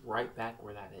gonna put us right back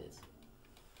where that is.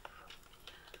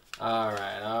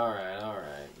 Alright.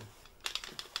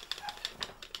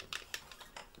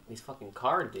 These fucking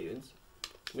card dudes.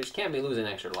 We just can't be losing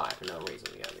extra life for no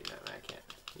reason. We gotta be, no, I can't.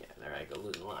 Yeah, there I go,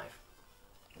 losing life.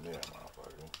 Yeah,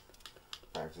 motherfucker.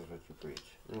 Practice what you preach.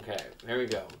 Okay, here we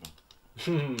go.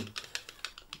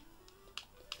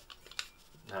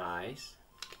 Nice.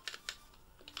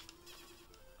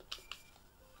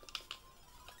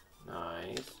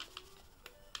 Nice.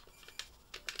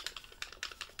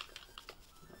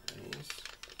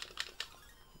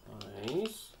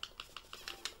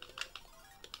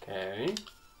 Okay.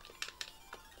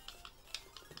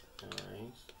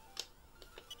 Nice.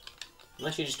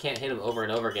 Unless you just can't hit them over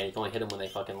and over again. You can only hit them when they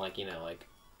fucking, like, you know, like,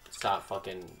 stop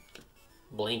fucking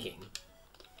blinking.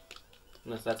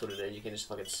 Unless that's what it is. You can just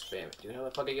fucking spam it. Dude, how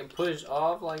the fuck I get pushed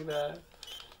off like that?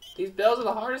 These bells are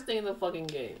the hardest thing in the fucking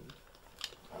game.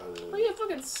 Oh, you have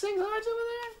fucking 6 hearts over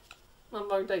there?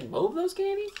 Motherfucker, take both those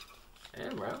candies?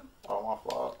 Damn, bro. Oh, my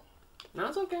fault. No,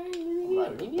 it's okay. I'm You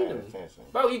not need even them. paying attention.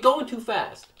 Bro, you're going too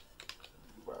fast.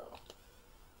 Bro.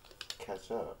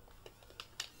 Catch up.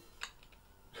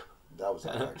 That was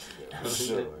an accident, for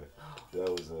sure. That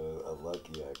was a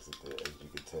lucky accident, as you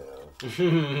could tell.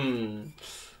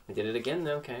 We did it again,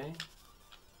 though, okay.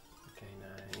 Okay,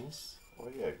 nice.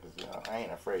 Well, yeah, because, you know, I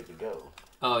ain't afraid to go.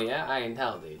 Oh, yeah? I can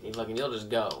tell, dude. You'll just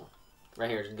go. Right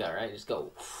here, just go, right? Just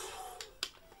go.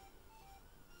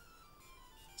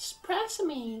 Just press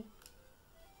me.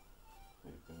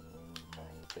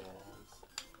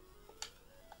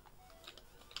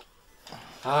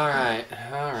 Alright.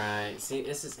 See,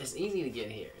 it's easy to get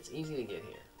here.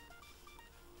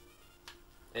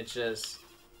 It's just...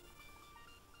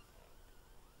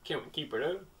 Can't we keep it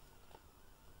up?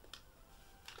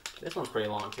 This one's pretty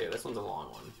long, too. This one's a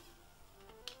long one.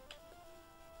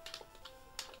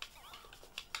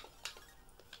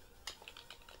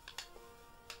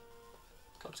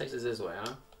 What takes us this way,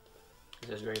 huh? It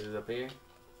just raises up here.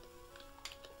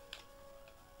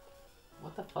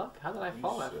 What the fuck? How did I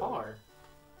fall that far?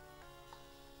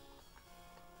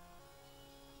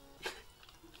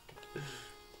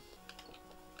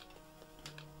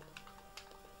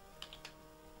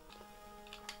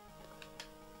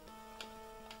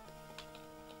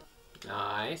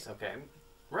 Nice. Okay.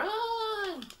 Run!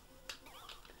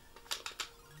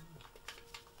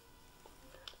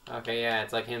 Okay, yeah,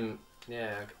 it's like him...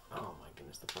 Yeah. Oh my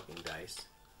goodness, the fucking dice.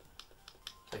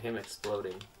 It's like him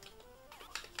exploding.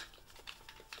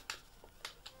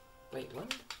 Wait,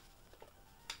 what?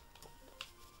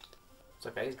 It's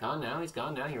okay, he's gone now. He's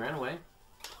gone now. He ran away.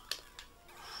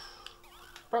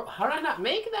 Bro, how did I not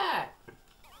make that? Of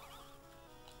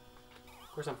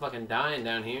course I'm fucking dying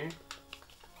down here.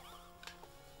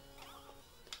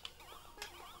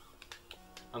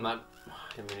 I'm not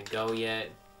gonna go yet.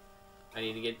 I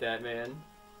need to get that, man.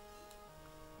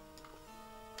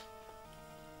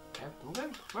 Okay, we're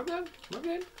good. We're good. We're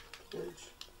good. Bitch.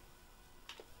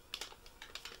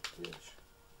 Bitch.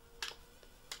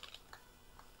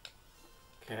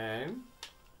 Okay.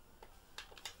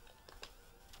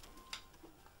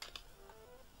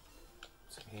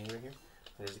 Is there a candy right here?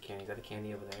 There's a candy. Is that a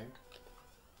candy over there?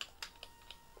 Check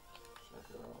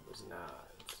it out. It's not.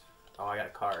 Oh, I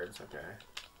got cards. Okay.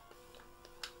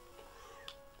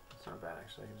 It's not bad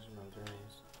actually. I can just run through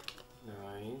these.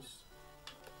 Nice.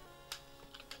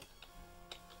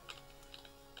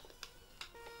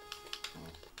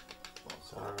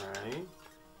 Alright.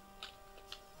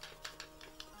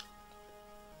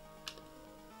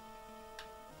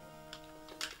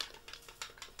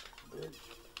 Bitch.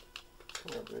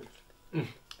 Come here, bitch.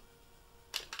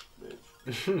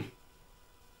 Bitch.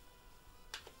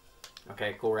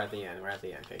 Okay, cool. We're at the end. We're at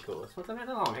the end. Okay, cool. This one's not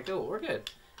that long. Okay, cool. We're good.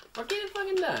 We're getting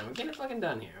fucking done. We're getting fucking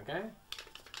done here, okay?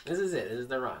 This is it. This is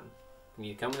the run.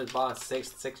 You come to this boss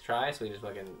six tries, so we just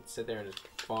fucking sit there and just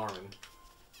farm him.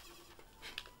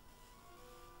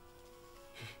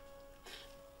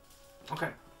 Okay.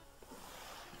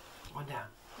 One down.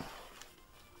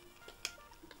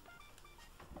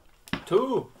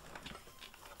 2.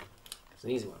 It's an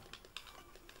easy one.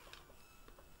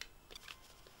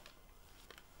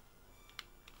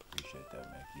 Appreciate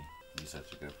that, Mickey. You're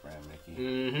such a good friend, Mickey.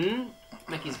 Mm-hmm.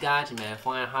 Mickey's got you, man.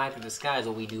 Flying high through the sky is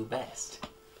what we do best.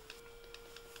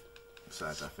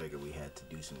 Besides, I figured we had to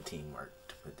do some teamwork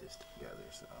to put this together,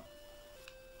 so.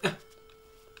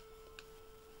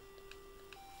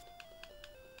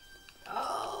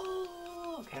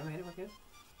 Oh, okay, I made it. We're good.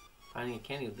 Finding a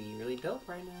candy would be really dope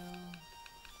right now.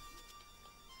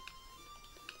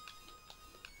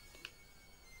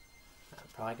 That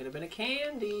probably could have been a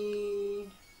candy.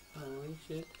 Holy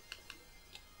shit.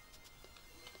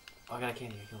 Oh, I got a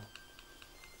candy. Cool.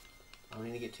 I don't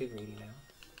need to get too greedy now.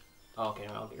 Oh, okay,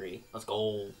 I'll get greedy. Let's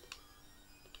go.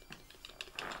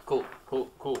 Cool, cool,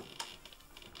 cool.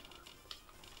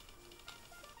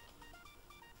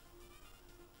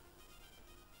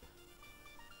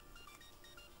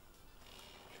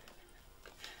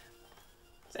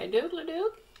 Say doodle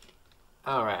dook.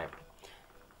 Alright.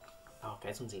 Okay,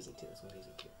 this one's easy too. This one's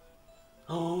easy too.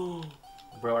 Oh,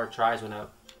 bro, our tries went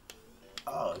up.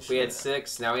 Oh, shit. We had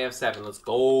 6, now we have 7. Let's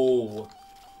go.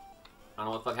 I don't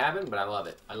know what the fuck happened, but I love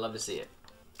it. I love to see it.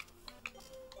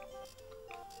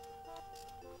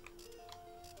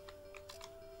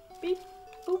 Beep,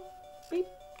 boop, beep,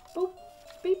 boop,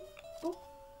 beep, boop,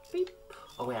 beep.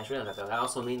 Oh wait, I just realized that though. That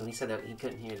also means he said that he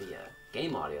couldn't hear the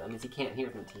game audio. That means he can't hear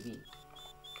it from the TV.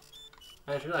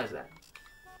 I just realized that.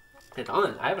 It's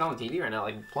on. I have it on the TV right now,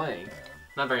 like playing.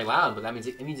 Not very loud, but that means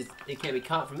it can't be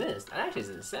caught from this. That actually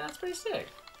isn't sad. That's pretty sick.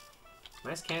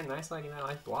 Nice nice like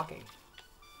nice blocking.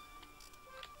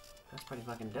 That's pretty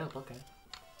fucking dope. Okay.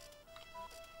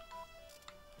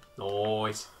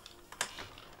 Nice.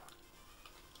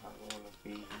 I wanna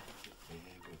be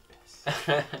very best.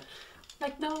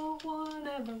 Like no one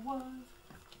ever was.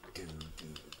 To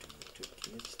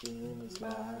catch them is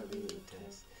my real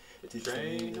test. To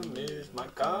train them is my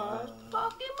god.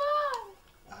 Pokemon.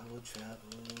 I will travel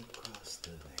across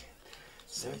the land,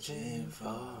 searching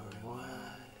far and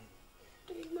wide.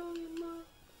 Take Pokemon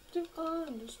to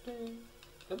understand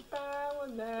the power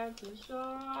that's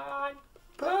inside.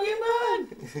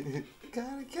 Pokemon!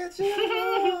 Gotta catch it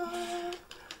all.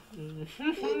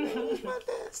 It's my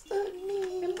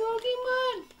destiny. And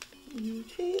Pokemon. You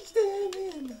teach them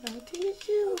and I'll teach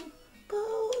you.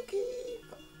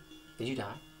 Pokemon. Did you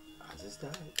die? I just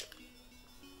died.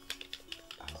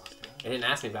 It didn't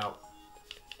ask me about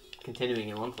continuing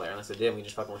in one player unless it did. We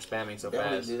just fucking were spamming so They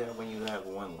fast. only do that when you have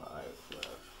one life left.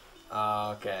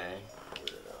 Okay.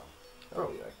 Weirdo. Bro,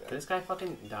 Be like that. did this guy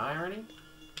fucking die already?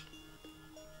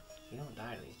 You don't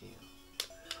die to these, do you?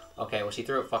 Okay, well she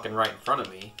threw it fucking right in front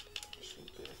of me.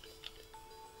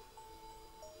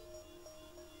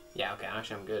 Yeah, okay,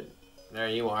 actually I'm good. There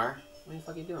you are. What the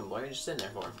fuck are you doing, boy? You're just sitting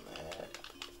there for?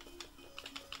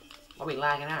 I'll be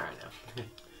lagging out right now.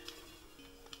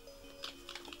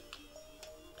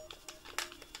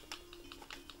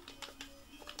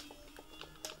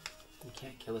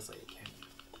 can't kill this lady, can you?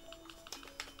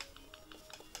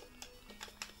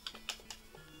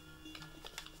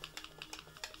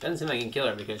 Doesn't seem like you can kill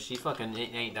her because she fucking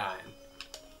ain't dying.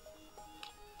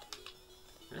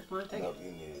 That's why I take it.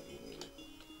 You need it. You need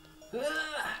it.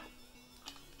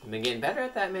 I've been getting better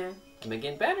at that, man. I've been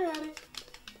getting better at it.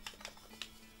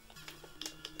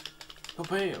 Oh,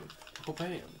 bam. Oh,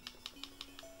 bam.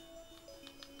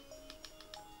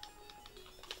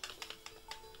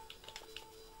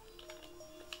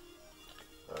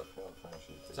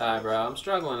 Sorry, bro. I'm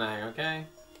struggling out here, okay?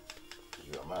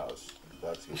 You got a mouse.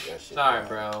 Ducks get that shit. Sorry,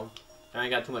 bro. I ain't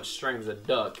got too much strength as a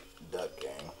duck. Duck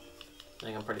gang. I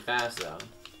think I'm pretty fast, though.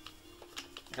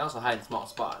 I can also hide in small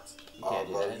spots. You can't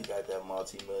do bro, that. you got that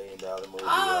multi-million-dollar movie,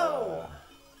 Oh!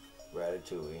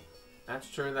 Ratatouille. That's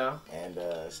true, though. And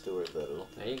Stuart Little.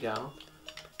 There you go.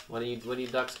 What do you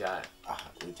ducks got?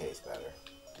 We taste better.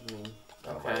 I mean,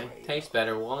 okay. Tastes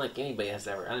better. Well, like anybody has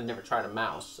ever. I've never tried a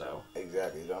mouse, so.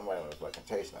 Exactly. Nobody want to fucking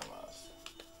taste no mouse.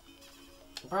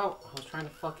 Bro, I was trying to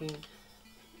fucking.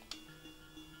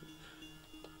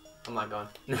 I'm not going.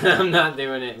 I'm not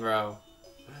doing it, bro.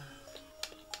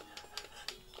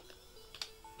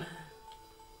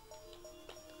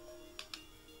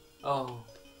 Oh.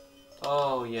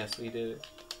 Oh, yes, we did it.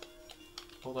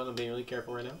 Hold on, I'm being really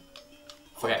careful right now.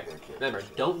 Okay, remember,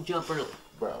 don't jump early.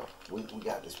 Bro, we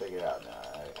got this figured out now,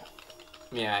 alright?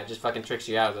 Yeah, it just fucking tricks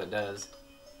you out as it does.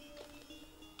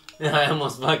 I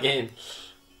almost fucking...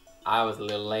 I was a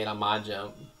little late on my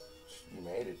jump. You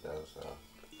made it though, so...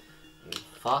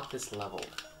 Fuck this level.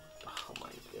 Oh my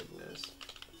goodness.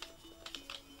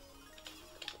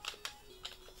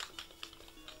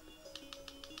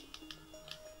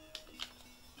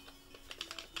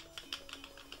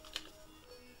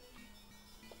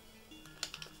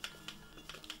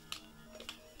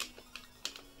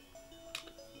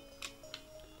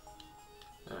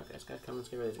 Okay, let's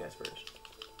get rid of these guys first.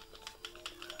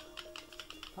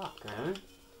 Fuck, man.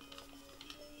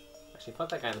 Actually, fuck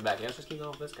that guy in the back. Let's just keep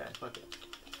going with this guy. Fuck it.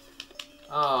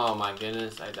 Oh my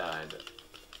goodness, I died.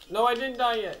 No, I didn't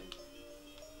die yet.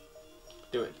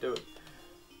 Do it, do it.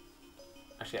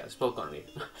 Actually, I spoke on me.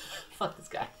 Fuck this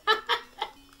guy.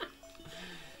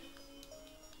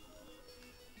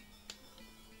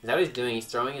 Is that what he's doing? He's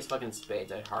throwing his fucking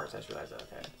spades at hearts. I just realized that.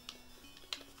 Okay.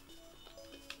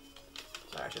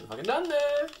 Sorry, I shouldn't have fucking done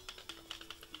that.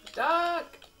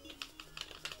 Duck!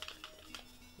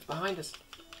 He's behind us.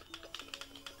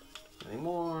 Any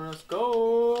more? Let's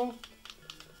go.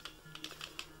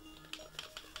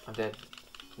 I'm dead.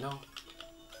 No.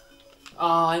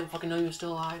 Oh, I didn't fucking know you were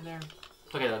still alive there.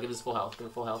 Okay, I'll give this full health. Give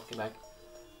it full health. Get back.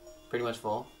 Pretty much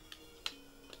full.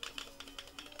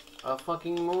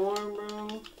 Fucking more,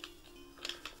 bro.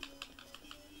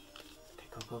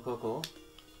 Okay, cool.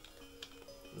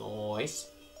 Nice.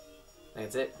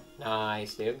 That's it.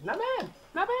 Nice, dude. Not bad.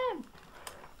 Not bad.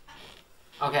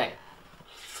 Okay.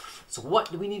 So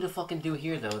what do we need to fucking do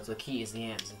here, though? It's the key is the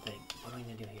end, is the thing. What do we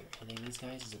need to do here? And then these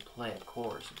guys is a play, of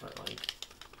course, but like...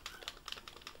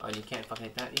 Oh, and you can't fucking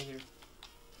hit that either?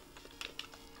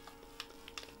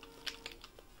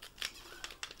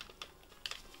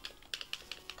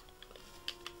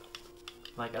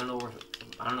 Like, I don't know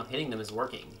if hitting them is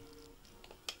working.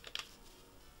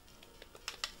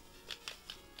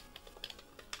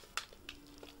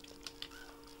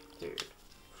 Dude.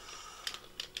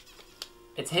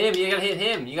 It's him, you gotta hit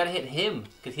him. You gotta hit him.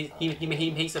 Because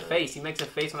he makes a face. He makes a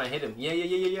face when I hit him.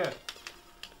 Yeah.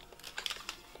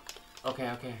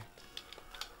 Okay.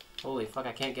 Holy fuck,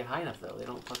 I can't get high enough though. They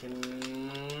don't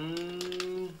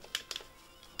fucking...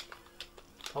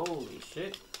 Holy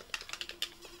shit.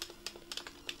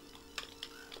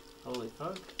 Holy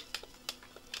fuck.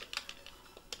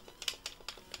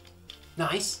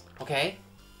 Nice. Okay.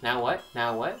 Now what?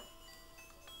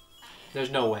 There's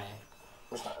no way.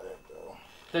 It's not it, though.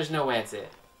 There's no way it's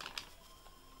it.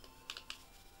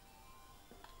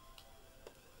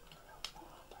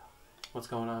 What's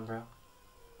going on, bro?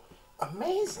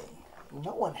 Amazing.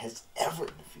 No one has ever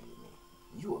defeated me.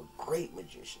 You are great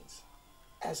magicians.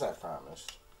 As I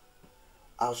promised,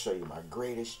 I'll show you my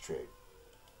greatest trick.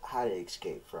 How to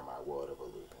escape from my world of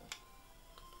illusion.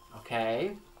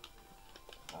 Okay.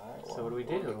 Alright, so what do we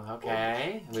do?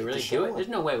 Okay. We really do it? There's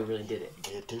no way we really did it.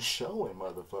 Get to showing,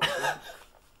 motherfucker.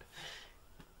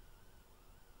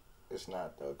 It's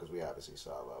not, though, because we obviously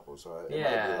saw levels. So it might be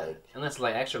like... Unless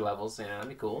like extra levels, yeah, that'd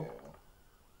be cool. Yeah.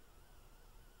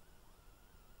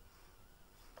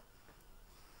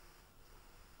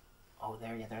 Oh,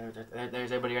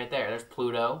 there's everybody right there. There's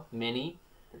Pluto, Minnie.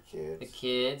 The kids. The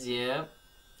kids, yeah.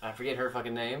 I forget her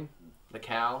fucking name. The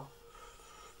cow.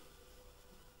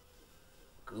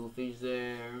 Goofy's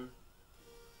there.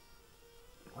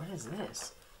 What is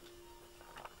this?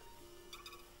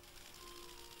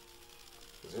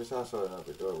 There's also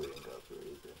another door we didn't go through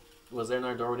either. Was there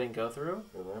another door we didn't go through?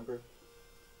 Remember?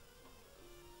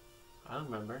 I don't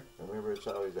remember. Remember it's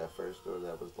always that first door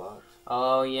that was locked?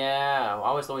 Oh, yeah.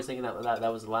 I was always thinking that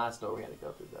was the last door we had to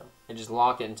go through, though. It just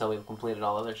locked it until we completed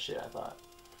all other shit, I thought.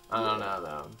 I don't know,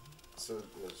 though. So,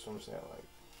 that's what I'm saying, like...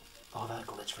 Oh, that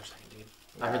glitched for a second, dude.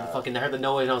 I heard the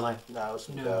noise, and I was like... Nah, it was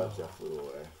some doves that flew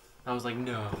away. I was like,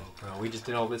 no, bro. We just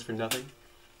did all this for nothing?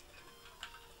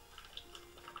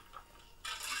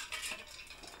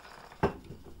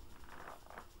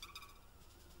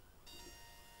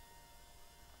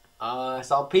 I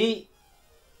saw Pete.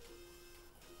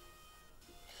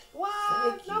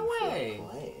 What? No way.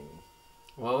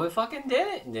 Well, we fucking did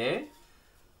it, dude.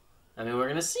 I mean, we're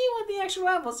gonna see what the extra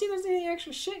level. See if there's any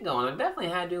extra shit going on. I definitely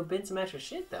had to have been some extra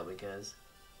shit though, because.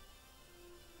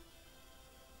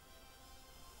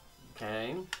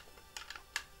 Okay.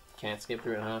 Can't skip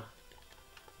through it, huh?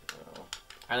 No.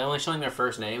 Are they only showing their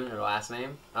first name and their last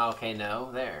name? Oh, okay,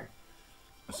 no, there.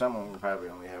 Someone would probably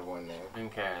only have one name.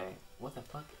 Okay. What the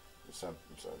fuck?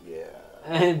 Yeah.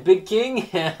 And Big King?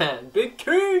 Big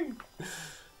King!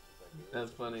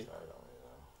 That's funny.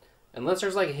 Unless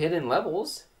there's like hidden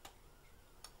levels.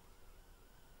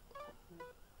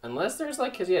 Unless there's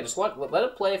like, cause yeah, just let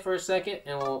it play for a second,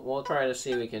 and we'll try to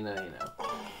see if we can, you know,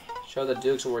 show the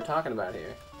Dooks what we're talking about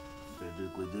here. The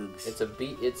Dook with Dooks. It's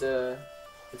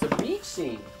a beach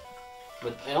scene,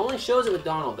 but it only shows it with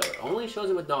Donald though. It only shows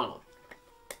it with Donald.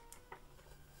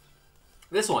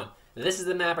 This one. This is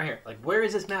the map right here. Like, where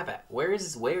is this map at? Where is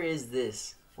this? Where is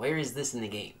this? Where is this in the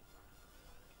game?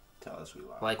 Tell us we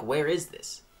lie. Like, where is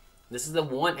this? This is the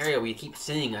one area we keep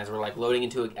seeing as we're like loading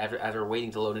into it, as we're waiting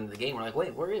to load into the game. We're like,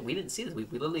 wait, we didn't see this. We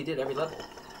literally did every level.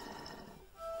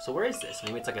 So where is this?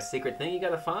 Maybe it's like a secret thing you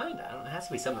gotta find. I don't know. It has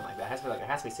to be something like that. It has to be like there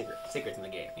has to be secrets in the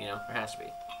game. You know, there has to be.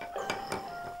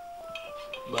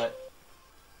 But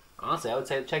honestly, I would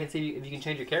say check and see if you can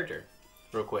change your character,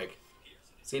 real quick.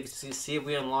 See if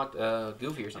we unlocked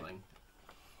Goofy or something.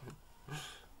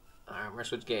 Alright, we're gonna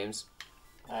switch games.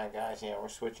 Alright guys, yeah, we're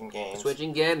switching games.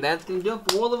 Switching again. That's gonna do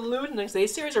it for World of Illusion. Next day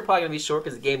series are probably gonna be short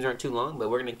because the games aren't too long, but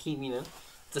we're gonna keep, you know,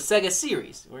 it's a Sega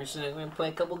series. We're just gonna play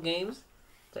a couple games,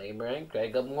 take a break, play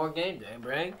a couple more games, take a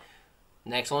break.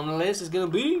 Next one on the list is gonna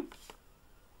be.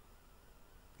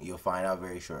 You'll find out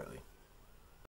very shortly.